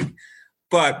spring wheat.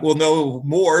 But we'll know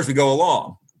more as we go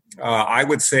along. I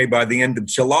would say by the end of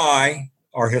July,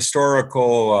 our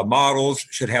historical models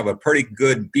should have a pretty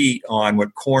good beat on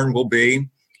what corn will be.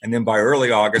 And then by early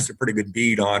August, a pretty good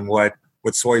beat on what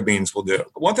soybeans will do.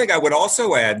 One thing I would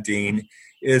also add, Dean,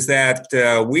 is that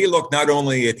we look not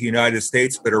only at the United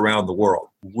States, but around the world.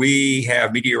 We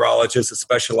have meteorologists that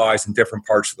specialize in different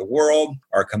parts of the world.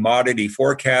 Our commodity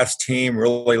forecast team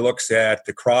really looks at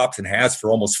the crops and has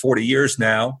for almost 40 years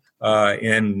now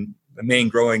in the main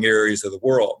growing areas of the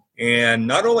world. And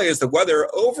not only has the weather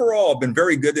overall been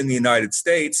very good in the United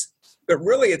States, but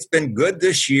really it's been good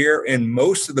this year in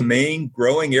most of the main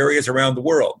growing areas around the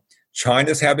world.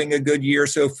 China's having a good year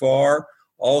so far.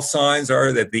 All signs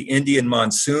are that the Indian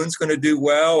monsoon's going to do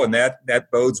well, and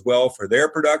that bodes well for their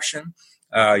production.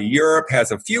 Europe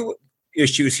has a few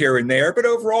issues here and there, but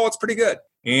overall it's pretty good.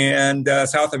 And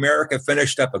South America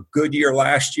finished up a good year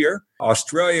last year.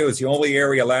 Australia was the only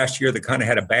area last year that kind of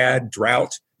had a bad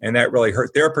drought, and that really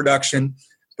hurt their production.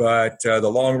 But the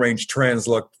long-range trends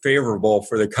look favorable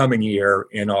for the coming year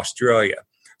in Australia.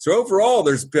 So overall,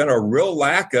 there's been a real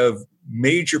lack of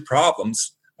major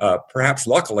problems, perhaps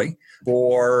luckily,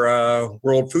 for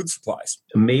world food supplies.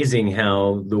 Amazing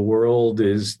how the world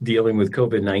is dealing with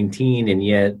COVID-19, and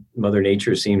yet Mother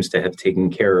Nature seems to have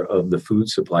taken care of the food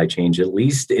supply chain, at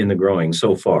least in the growing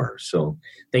so far. So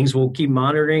things we'll keep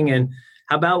monitoring. And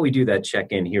how about we do that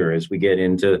check-in here as we get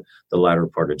into the latter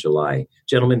part of July?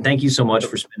 Gentlemen, thank you so much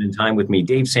for spending time with me,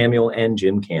 Dave Samuel and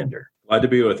Jim Kander. Glad to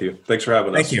be with you. Thanks for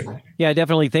having us. Thank you. Yeah, I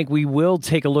definitely think we will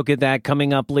take a look at that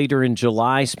coming up later in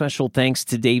July. Special thanks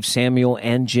to Dave Samuel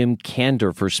and Jim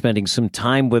Kander for spending some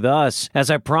time with us. As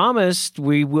I promised,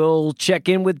 we will check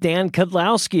in with Dan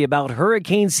Kudlowski about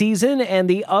hurricane season and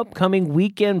the upcoming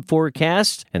weekend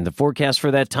forecast and the forecast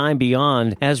for that time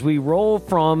beyond. As we roll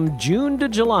from June to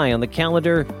July on the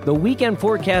calendar, the weekend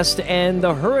forecast and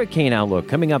the hurricane outlook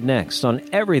coming up next on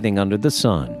Everything Under the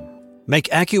Sun. Make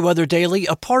AccuWeather Daily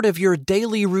a part of your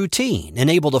daily routine.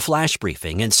 Enable the flash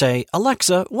briefing and say,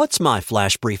 Alexa, what's my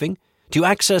flash briefing? To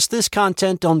access this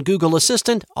content on Google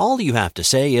Assistant, all you have to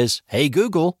say is, Hey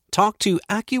Google, talk to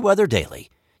AccuWeather Daily.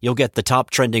 You'll get the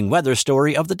top trending weather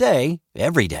story of the day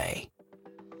every day.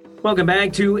 Welcome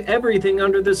back to Everything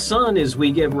Under the Sun as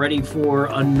we get ready for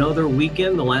another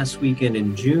weekend, the last weekend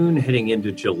in June, heading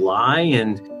into July.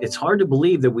 And it's hard to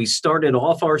believe that we started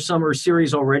off our summer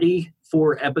series already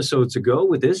 4 episodes ago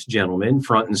with this gentleman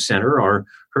front and center, our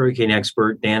hurricane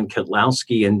expert, Dan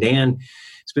Kudlowski. And Dan,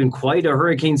 it's been quite a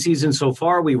hurricane season so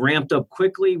far. We ramped up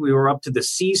quickly. We were up to the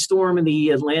C storm in the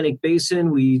Atlantic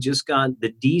Basin. We just got the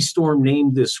D storm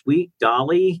named this week.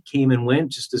 Dolly came and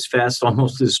went just as fast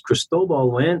almost as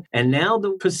Cristobal went. And now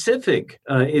the Pacific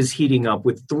is heating up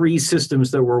with 3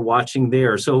 systems that we're watching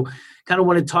there. So kind of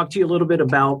want to talk to you a little bit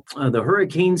about the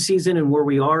hurricane season and where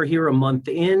we are here a month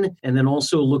in, and then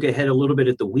also look ahead a little bit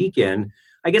at the weekend.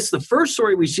 I guess the first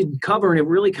story we should cover, and it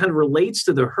really kind of relates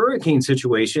to the hurricane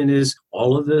situation, is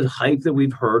all of the hype that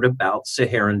we've heard about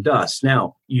Saharan dust.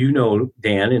 Now, you know,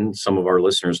 Dan, and some of our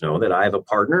listeners know that I have a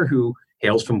partner who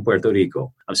hails from Puerto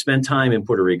Rico. I've spent time in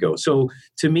Puerto Rico. So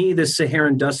to me, the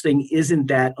Saharan dust thing isn't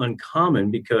that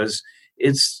uncommon because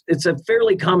it's a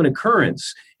fairly common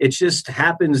occurrence. It just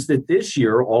happens that this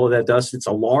year, all of that dust, it's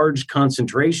a large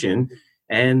concentration,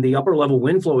 and the upper level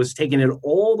wind flow is taking it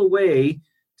all the way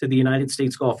to the United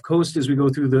States Gulf Coast as we go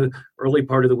through the early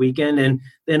part of the weekend. And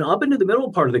then up into the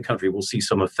middle part of the country, we'll see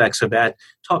some effects of that.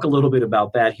 Talk a little bit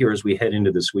about that here as we head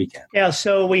into this weekend. Yeah,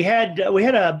 so we had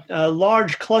a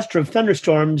large cluster of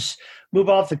thunderstorms move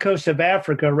off the coast of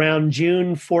Africa around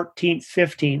June 14th,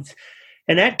 15th.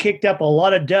 And that kicked up a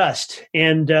lot of dust.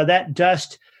 And that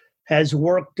dust has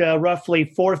worked roughly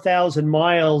 4,000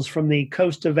 miles from the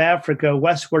coast of Africa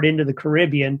westward into the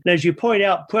Caribbean. And as you point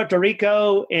out, Puerto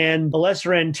Rico and the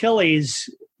Lesser Antilles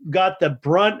got the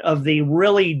brunt of the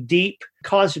really deep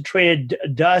concentrated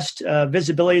dust.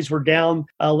 Visibilities were down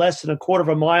less than a quarter of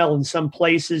a mile in some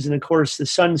places. And of course, the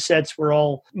sunsets were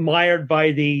all mired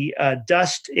by the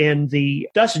dust, and the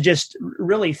dust is just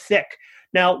really thick.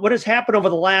 Now, what has happened over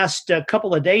the last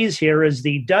couple of days here is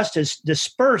the dust has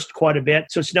dispersed quite a bit,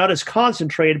 so it's not as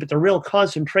concentrated, but the real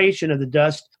concentration of the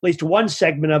dust, at least one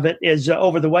segment of it, is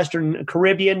over the Western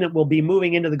Caribbean. It will be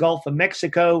moving into the Gulf of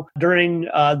Mexico during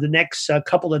the next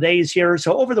couple of days here.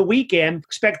 So over the weekend,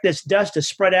 expect this dust to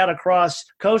spread out across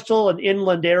coastal and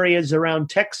inland areas around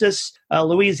Texas,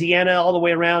 Louisiana, all the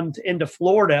way around into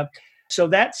Florida. So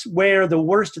that's where the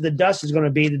worst of the dust is going to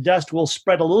be. The dust will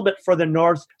spread a little bit further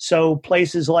north. So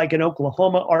places like in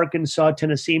Oklahoma, Arkansas,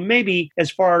 Tennessee, maybe as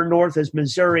far north as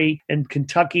Missouri and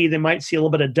Kentucky, they might see a little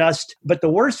bit of dust. But the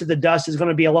worst of the dust is going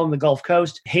to be along the Gulf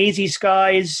Coast. Hazy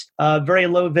skies, very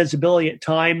low visibility at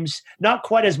times. Not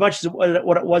quite as much as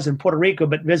what it was in Puerto Rico,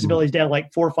 but visibility is down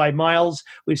like 4 or 5 miles.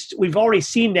 We've already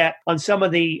seen that on some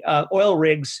of the oil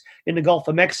rigs in the Gulf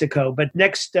of Mexico. But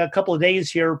next couple of days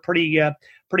here, pretty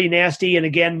nasty. And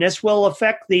again, this will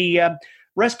affect the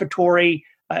respiratory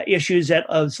issues that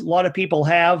a lot of people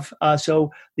have.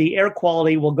 So the air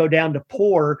quality will go down to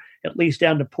poor, at least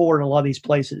down to poor in a lot of these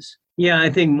places. Yeah, I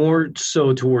think more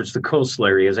so towards the coastal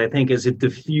areas. I think as it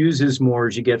diffuses more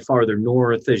as you get farther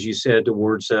north, as you said,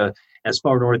 towards as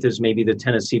far north as maybe the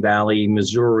Tennessee Valley,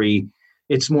 Missouri,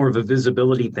 it's more of a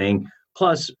visibility thing.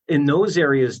 Plus, in those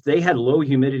areas, they had low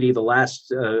humidity the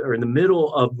last or in the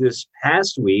middle of this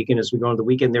past week. And as we go on the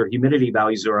weekend, their humidity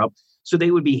values are up. So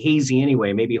they would be hazy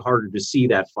anyway, maybe harder to see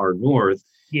that far north.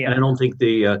 Yeah. And I don't think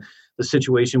the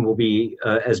situation will be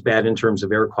as bad in terms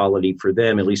of air quality for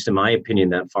them, at least in my opinion,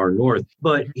 that far north.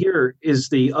 But here is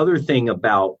the other thing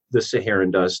about the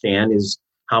Saharan dust, Dan, is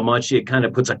how much it kind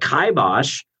of puts a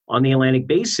kibosh on the Atlantic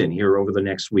Basin here over the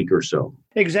next week or so.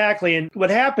 Exactly. And what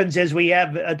happens is we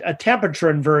have a temperature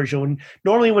inversion.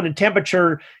 Normally when the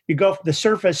temperature, you go from the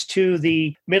surface to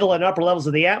the middle and upper levels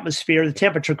of the atmosphere, the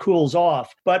temperature cools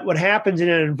off. But what happens in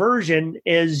an inversion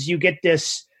is you get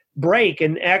this break,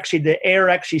 and actually the air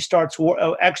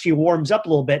actually warms up a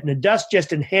little bit, and the dust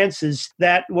just enhances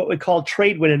that, what we call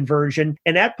trade wind inversion.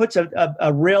 And that puts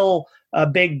a real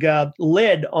big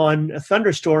lid on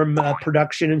thunderstorm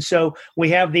production. And so we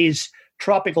have these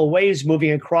tropical waves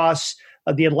moving across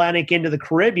the Atlantic into the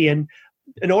Caribbean.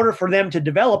 In order for them to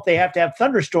develop, they have to have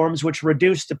thunderstorms, which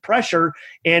reduce the pressure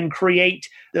and create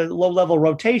the low-level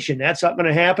rotation. That's not going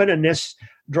to happen, and this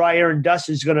dry air and dust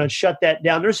is going to shut that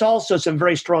down. There's also some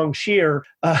very strong shear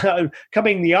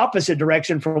coming the opposite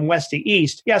direction from west to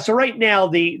east. Yeah, so right now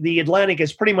the Atlantic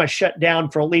is pretty much shut down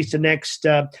for at least the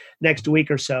next week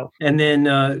or so. And then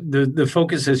the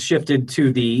focus has shifted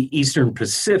to the Eastern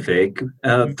Pacific.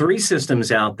 3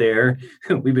 systems out there.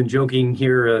 We've been joking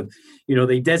here.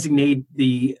 They designate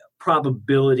the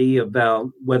probability about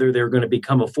whether they're going to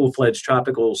become a full-fledged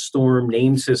tropical storm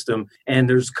name system, and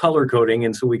there's color coding,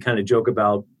 and so we kind of joke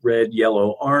about red,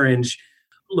 yellow, orange.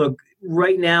 Look,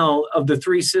 right now, of the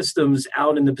 3 systems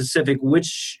out in the Pacific,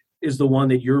 which is the one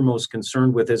that you're most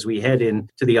concerned with as we head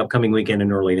into the upcoming weekend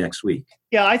and early next week?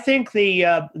 Yeah, I think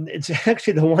it's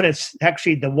actually the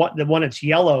one that's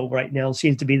yellow right now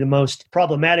seems to be the most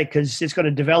problematic, because it's going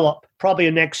to develop probably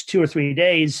the next 2 or 3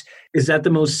 days. Is that the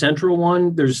most central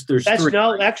one? There's 3.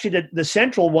 No, actually the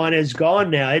central one is gone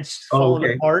now. It's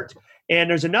fallen apart. And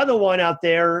there's another one out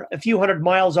there a few hundred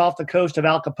miles off the coast of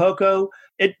Acapulco.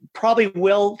 It probably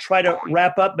will try to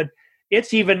wrap up, but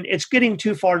it's getting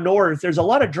too far north. There's a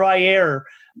lot of dry air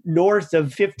north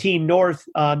of 15 north,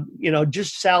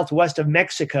 just southwest of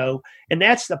Mexico. And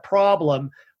that's the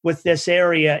problem with this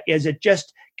area, is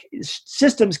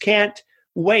systems can't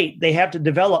wait. They have to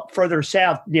develop further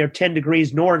south, near 10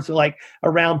 degrees north, like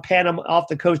around Panama, off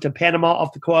the coast of Panama,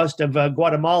 off the coast of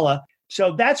Guatemala.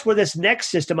 So that's where this next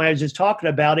system I was just talking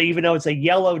about, even though it's a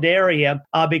yellowed area,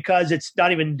 because it's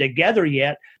not even together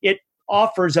yet, it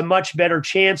offers a much better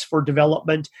chance for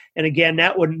development. And again,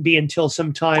 that wouldn't be until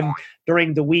sometime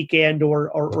during the weekend or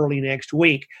early next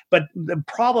week. But the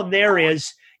problem there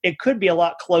is it could be a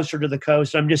lot closer to the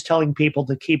coast. I'm just telling people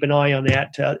to keep an eye on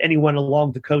that, anyone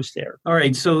along the coast there. All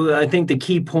right. So I think the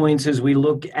key points as we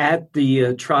look at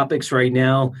the tropics right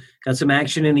now, got some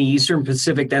action in the Eastern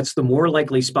Pacific. That's the more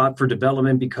likely spot for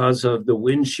development because of the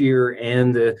wind shear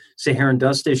and the Saharan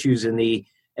dust issues in the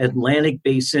Atlantic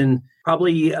Basin.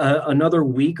 Probably another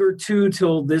week or 2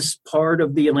 till this part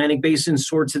of the Atlantic Basin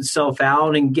sorts itself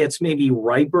out and gets maybe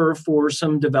riper for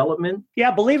some development.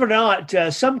 Yeah, believe it or not,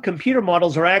 some computer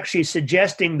models are actually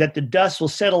suggesting that the dust will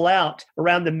settle out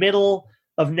around the middle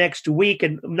of next week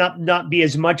and not be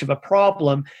as much of a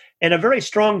problem. And a very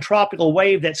strong tropical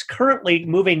wave that's currently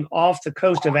moving off the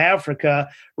coast of Africa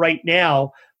right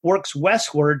now works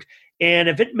westward. And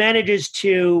if it manages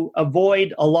to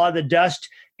avoid a lot of the dust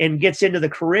and gets into the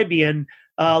Caribbean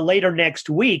later next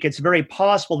week, it's very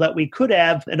possible that we could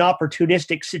have an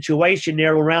opportunistic situation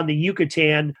there around the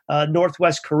Yucatan,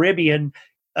 Northwest Caribbean,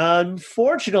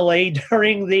 unfortunately,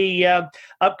 during the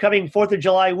upcoming 4th of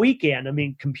July weekend. I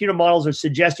mean, computer models are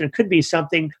suggesting it could be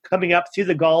something coming up through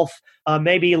the Gulf,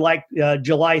 maybe like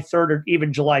July 3rd or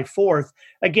even July 4th.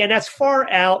 Again, that's far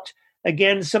out.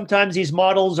 Again, sometimes these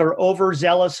models are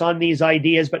overzealous on these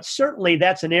ideas, but certainly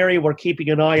that's an area we're keeping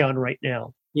an eye on right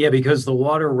now. Yeah, because the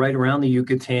water right around the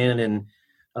Yucatan and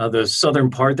the southern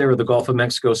part there of the Gulf of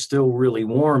Mexico is still really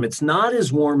warm. It's not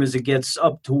as warm as it gets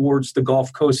up towards the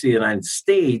Gulf Coast of the United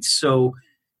States. So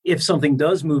if something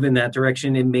does move in that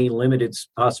direction, it may limit its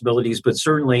possibilities. But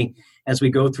certainly, as we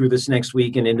go through this next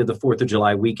week and into the 4th of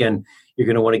July weekend, you're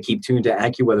going to want to keep tuned to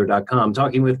AccuWeather.com.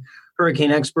 Talking with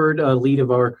hurricane expert, lead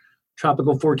of our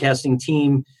tropical forecasting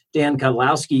team, Dan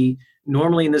Kottlowski.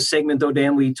 Normally in this segment, though,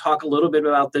 Dan, we talk a little bit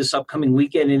about this upcoming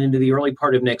weekend and into the early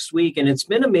part of next week. And it's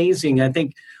been amazing. I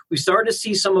think we started to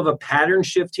see some of a pattern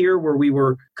shift here where we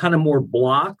were kind of more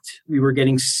blocked. We were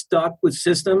getting stuck with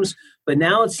systems. But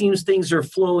now it seems things are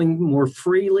flowing more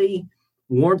freely.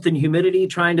 Warmth and humidity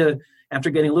after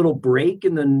getting a little break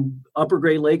in the upper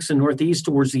Great Lakes and Northeast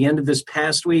towards the end of this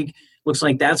past week, looks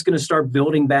like that's going to start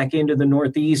building back into the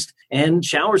Northeast. And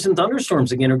showers and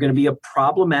thunderstorms, again, are going to be a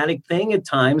problematic thing at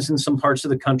times in some parts of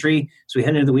the country. So we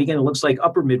head into the weekend, it looks like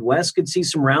upper Midwest could see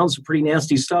some rounds of pretty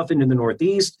nasty stuff into the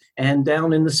Northeast. And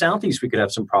down in the Southeast, we could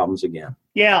have some problems again.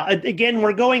 Yeah, again,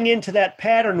 we're going into that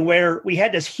pattern where we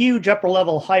had this huge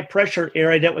upper-level high-pressure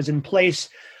area that was in place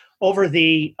over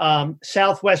the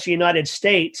Southwest United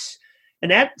States. And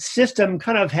that system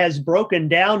kind of has broken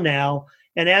down now.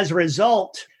 And as a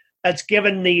result, that's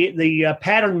given the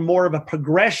pattern more of a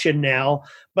progression now,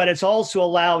 but it's also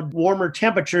allowed warmer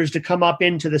temperatures to come up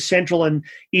into the central and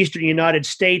eastern United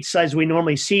States as we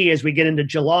normally see as we get into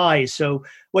July. So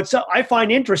what I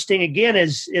find interesting, again,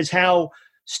 is how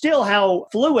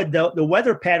fluid the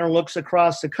weather pattern looks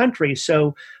across the country.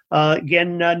 So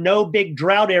again, no big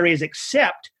drought areas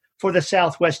except for the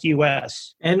Southwest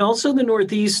U.S. And also the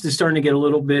Northeast is starting to get a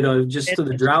little bit of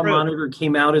the drought monitor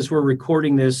came out as we're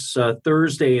recording this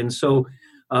Thursday. And so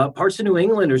parts of New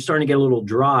England are starting to get a little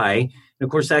dry. And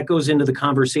of course, that goes into the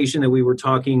conversation that we were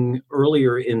talking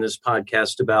earlier in this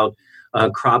podcast about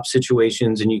crop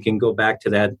situations. And you can go back to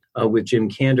that with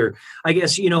Jim Kander. I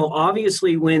guess,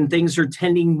 obviously when things are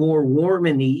tending more warm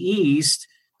in the East,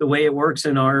 the way it works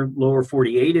in our lower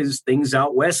 48 is things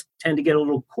out west tend to get a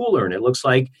little cooler. And it looks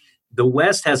like the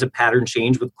West has a pattern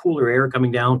change with cooler air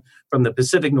coming down from the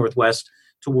Pacific Northwest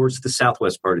towards the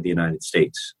southwest part of the United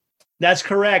States. That's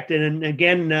correct. And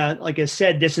again, like I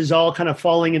said, this is all kind of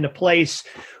falling into place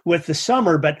with the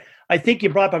summer. But I think you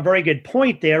brought up a very good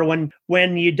point there.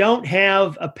 When you don't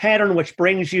have a pattern which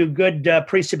brings you good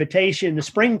precipitation in the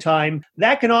springtime,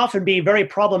 that can often be very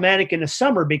problematic in the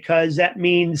summer because that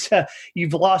means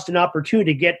you've lost an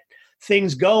opportunity to get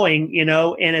things going,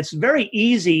 and it's very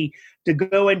easy to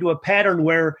go into a pattern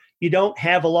where you don't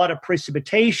have a lot of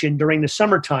precipitation during the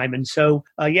summertime. And so,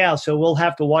 so we'll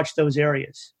have to watch those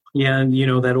areas. Yeah, and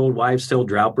that old wives' tale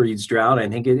drought breeds drought. I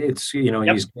think it's Yep.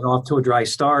 He's getting off to a dry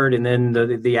start, and then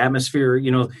the atmosphere.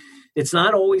 It's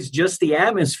not always just the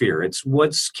atmosphere; it's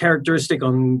what's characteristic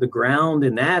on the ground,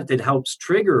 and that helps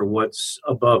trigger what's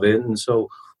above it, and so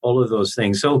all of those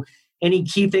things. So, any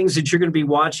key things that you're going to be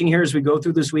watching here as we go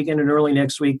through this weekend and early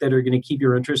next week that are going to keep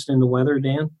your interest in the weather,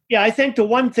 Dan? Yeah, I think the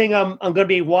one thing I'm going to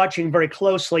be watching very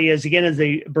closely is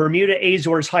the Bermuda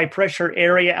Azores high pressure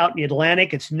area out in the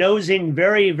Atlantic. It's nosing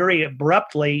very, very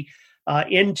abruptly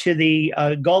into the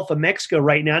Gulf of Mexico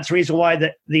right now. It's the reason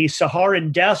why the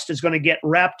Saharan dust is going to get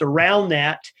wrapped around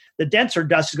that. The denser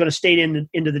dust is going to stay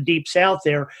into the deep south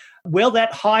there. Will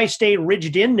that high stay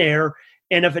rigid in there?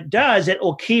 And if it does, it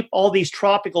will keep all these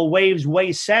tropical waves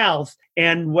way south,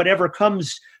 and whatever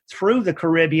comes through the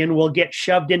Caribbean will get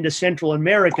shoved into Central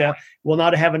America, will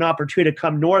not have an opportunity to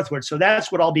come northward. So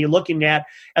that's what I'll be looking at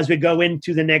as we go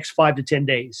into the next 5 to 10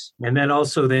 days. And that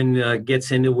also then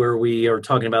gets into where we are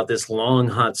talking about this long,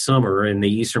 hot summer in the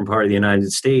eastern part of the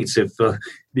United States. If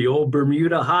the old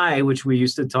Bermuda High, which we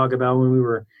used to talk about when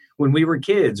we were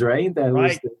kids, right? That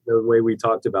right. was the way we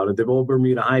talked about it. The old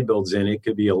Bermuda High builds in. It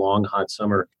could be a long, hot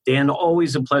summer. Dan,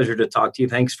 always a pleasure to talk to you.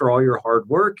 Thanks for all your hard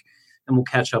work, and we'll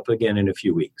catch up again in a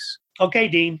few weeks. Okay,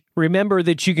 Dean. Remember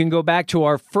that you can go back to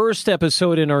our first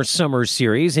episode in our summer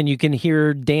series, and you can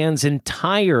hear Dan's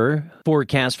entire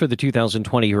forecast for the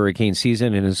 2020 hurricane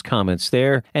season and his comments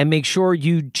there. And make sure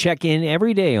you check in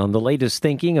every day on the latest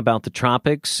thinking about the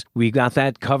tropics. We got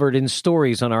that covered in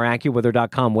stories on our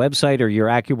AccuWeather.com website or your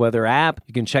AccuWeather app.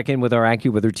 You can check in with our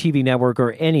AccuWeather TV network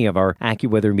or any of our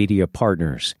AccuWeather media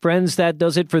partners. Friends, that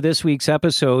does it for this week's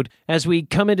episode. As we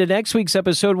come into next week's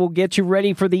episode, we'll get you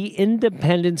ready for the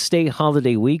Independence Day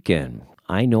holiday weekend.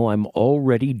 I know I'm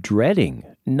already dreading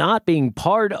not being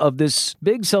part of this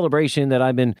big celebration that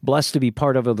I've been blessed to be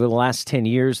part of over the last 10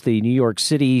 years, the New York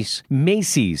City's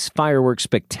Macy's Fireworks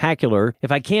Spectacular.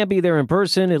 If I can't be there in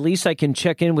person, at least I can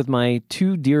check in with my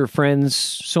two dear friends,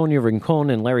 Sonia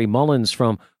Rincon and Larry Mullins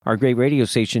from our great radio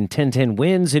station 1010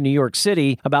 Winds in New York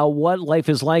City about what life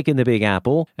is like in the Big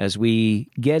Apple as we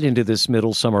get into this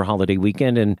middle summer holiday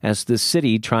weekend and as the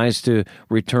city tries to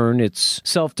return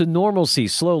itself to normalcy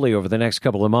slowly over the next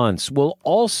couple of months. We'll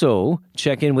also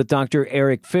check in with Dr.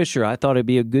 Eric Fisher. I thought it'd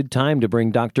be a good time to bring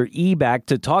Dr. E back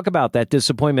to talk about that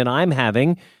disappointment I'm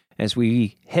having as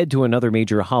we head to another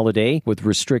major holiday with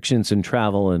restrictions in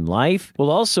travel and life.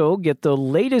 We'll also get the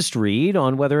latest read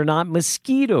on whether or not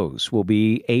mosquitoes will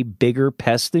be a bigger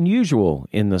pest than usual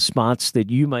in the spots that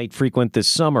you might frequent this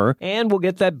summer. And we'll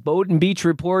get that boat and beach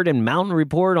report and mountain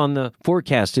report on the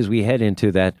forecast as we head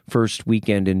into that first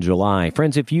weekend in July.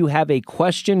 Friends, if you have a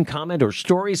question, comment, or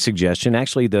story suggestion,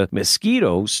 actually the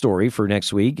mosquito story for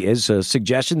next week is a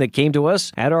suggestion that came to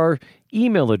us at our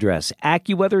email address,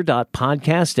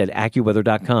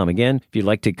 accuweather.podcast@accuweather.com. Again, if you'd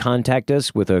like to contact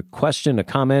us with a question, a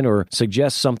comment, or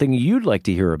suggest something you'd like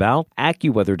to hear about,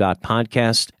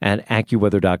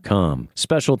 accuweather.podcast@accuweather.com.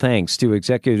 Special thanks to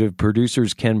executive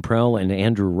producers Ken Prell and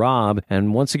Andrew Robb.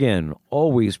 And once again,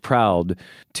 always proud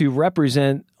to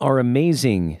represent our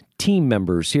amazing team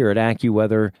members here at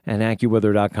AccuWeather and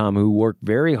AccuWeather.com who work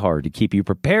very hard to keep you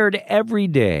prepared every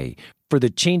day for the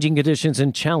changing conditions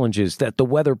and challenges that the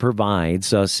weather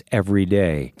provides us every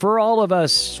day. For all of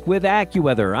us with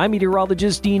AccuWeather, I'm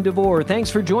meteorologist Dean DeVore. Thanks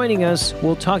for joining us.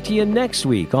 We'll talk to you next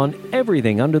week on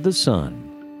Everything Under the Sun.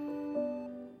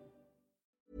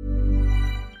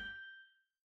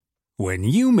 When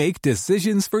you make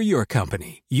decisions for your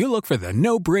company, you look for the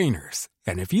no-brainers.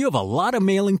 And if you have a lot of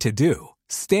mailing to do,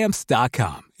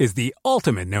 Stamps.com is the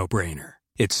ultimate no-brainer.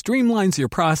 It streamlines your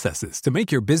processes to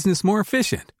make your business more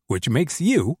efficient, which makes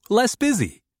you less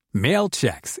busy. Mail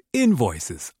checks,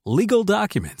 invoices, legal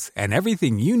documents, and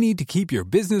everything you need to keep your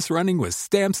business running with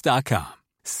Stamps.com.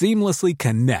 Seamlessly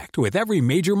connect with every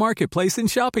major marketplace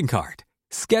and shopping cart.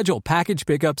 Schedule package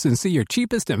pickups and see your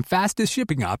cheapest and fastest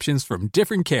shipping options from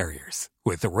different carriers,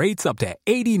 with rates up to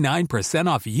 89%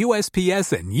 off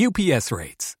USPS and UPS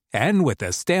rates. And with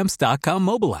the Stamps.com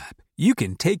mobile app, you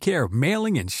can take care of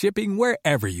mailing and shipping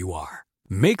wherever you are.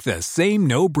 Make the same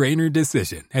no-brainer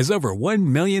decision as over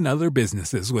 1 million other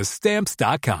businesses with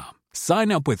Stamps.com.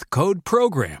 Sign up with code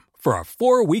PROGRAM for a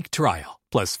 4-week trial,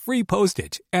 plus free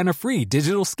postage and a free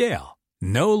digital scale.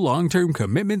 No long-term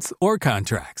commitments or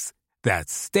contracts.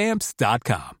 That's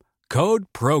Stamps.com. Code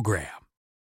PROGRAM.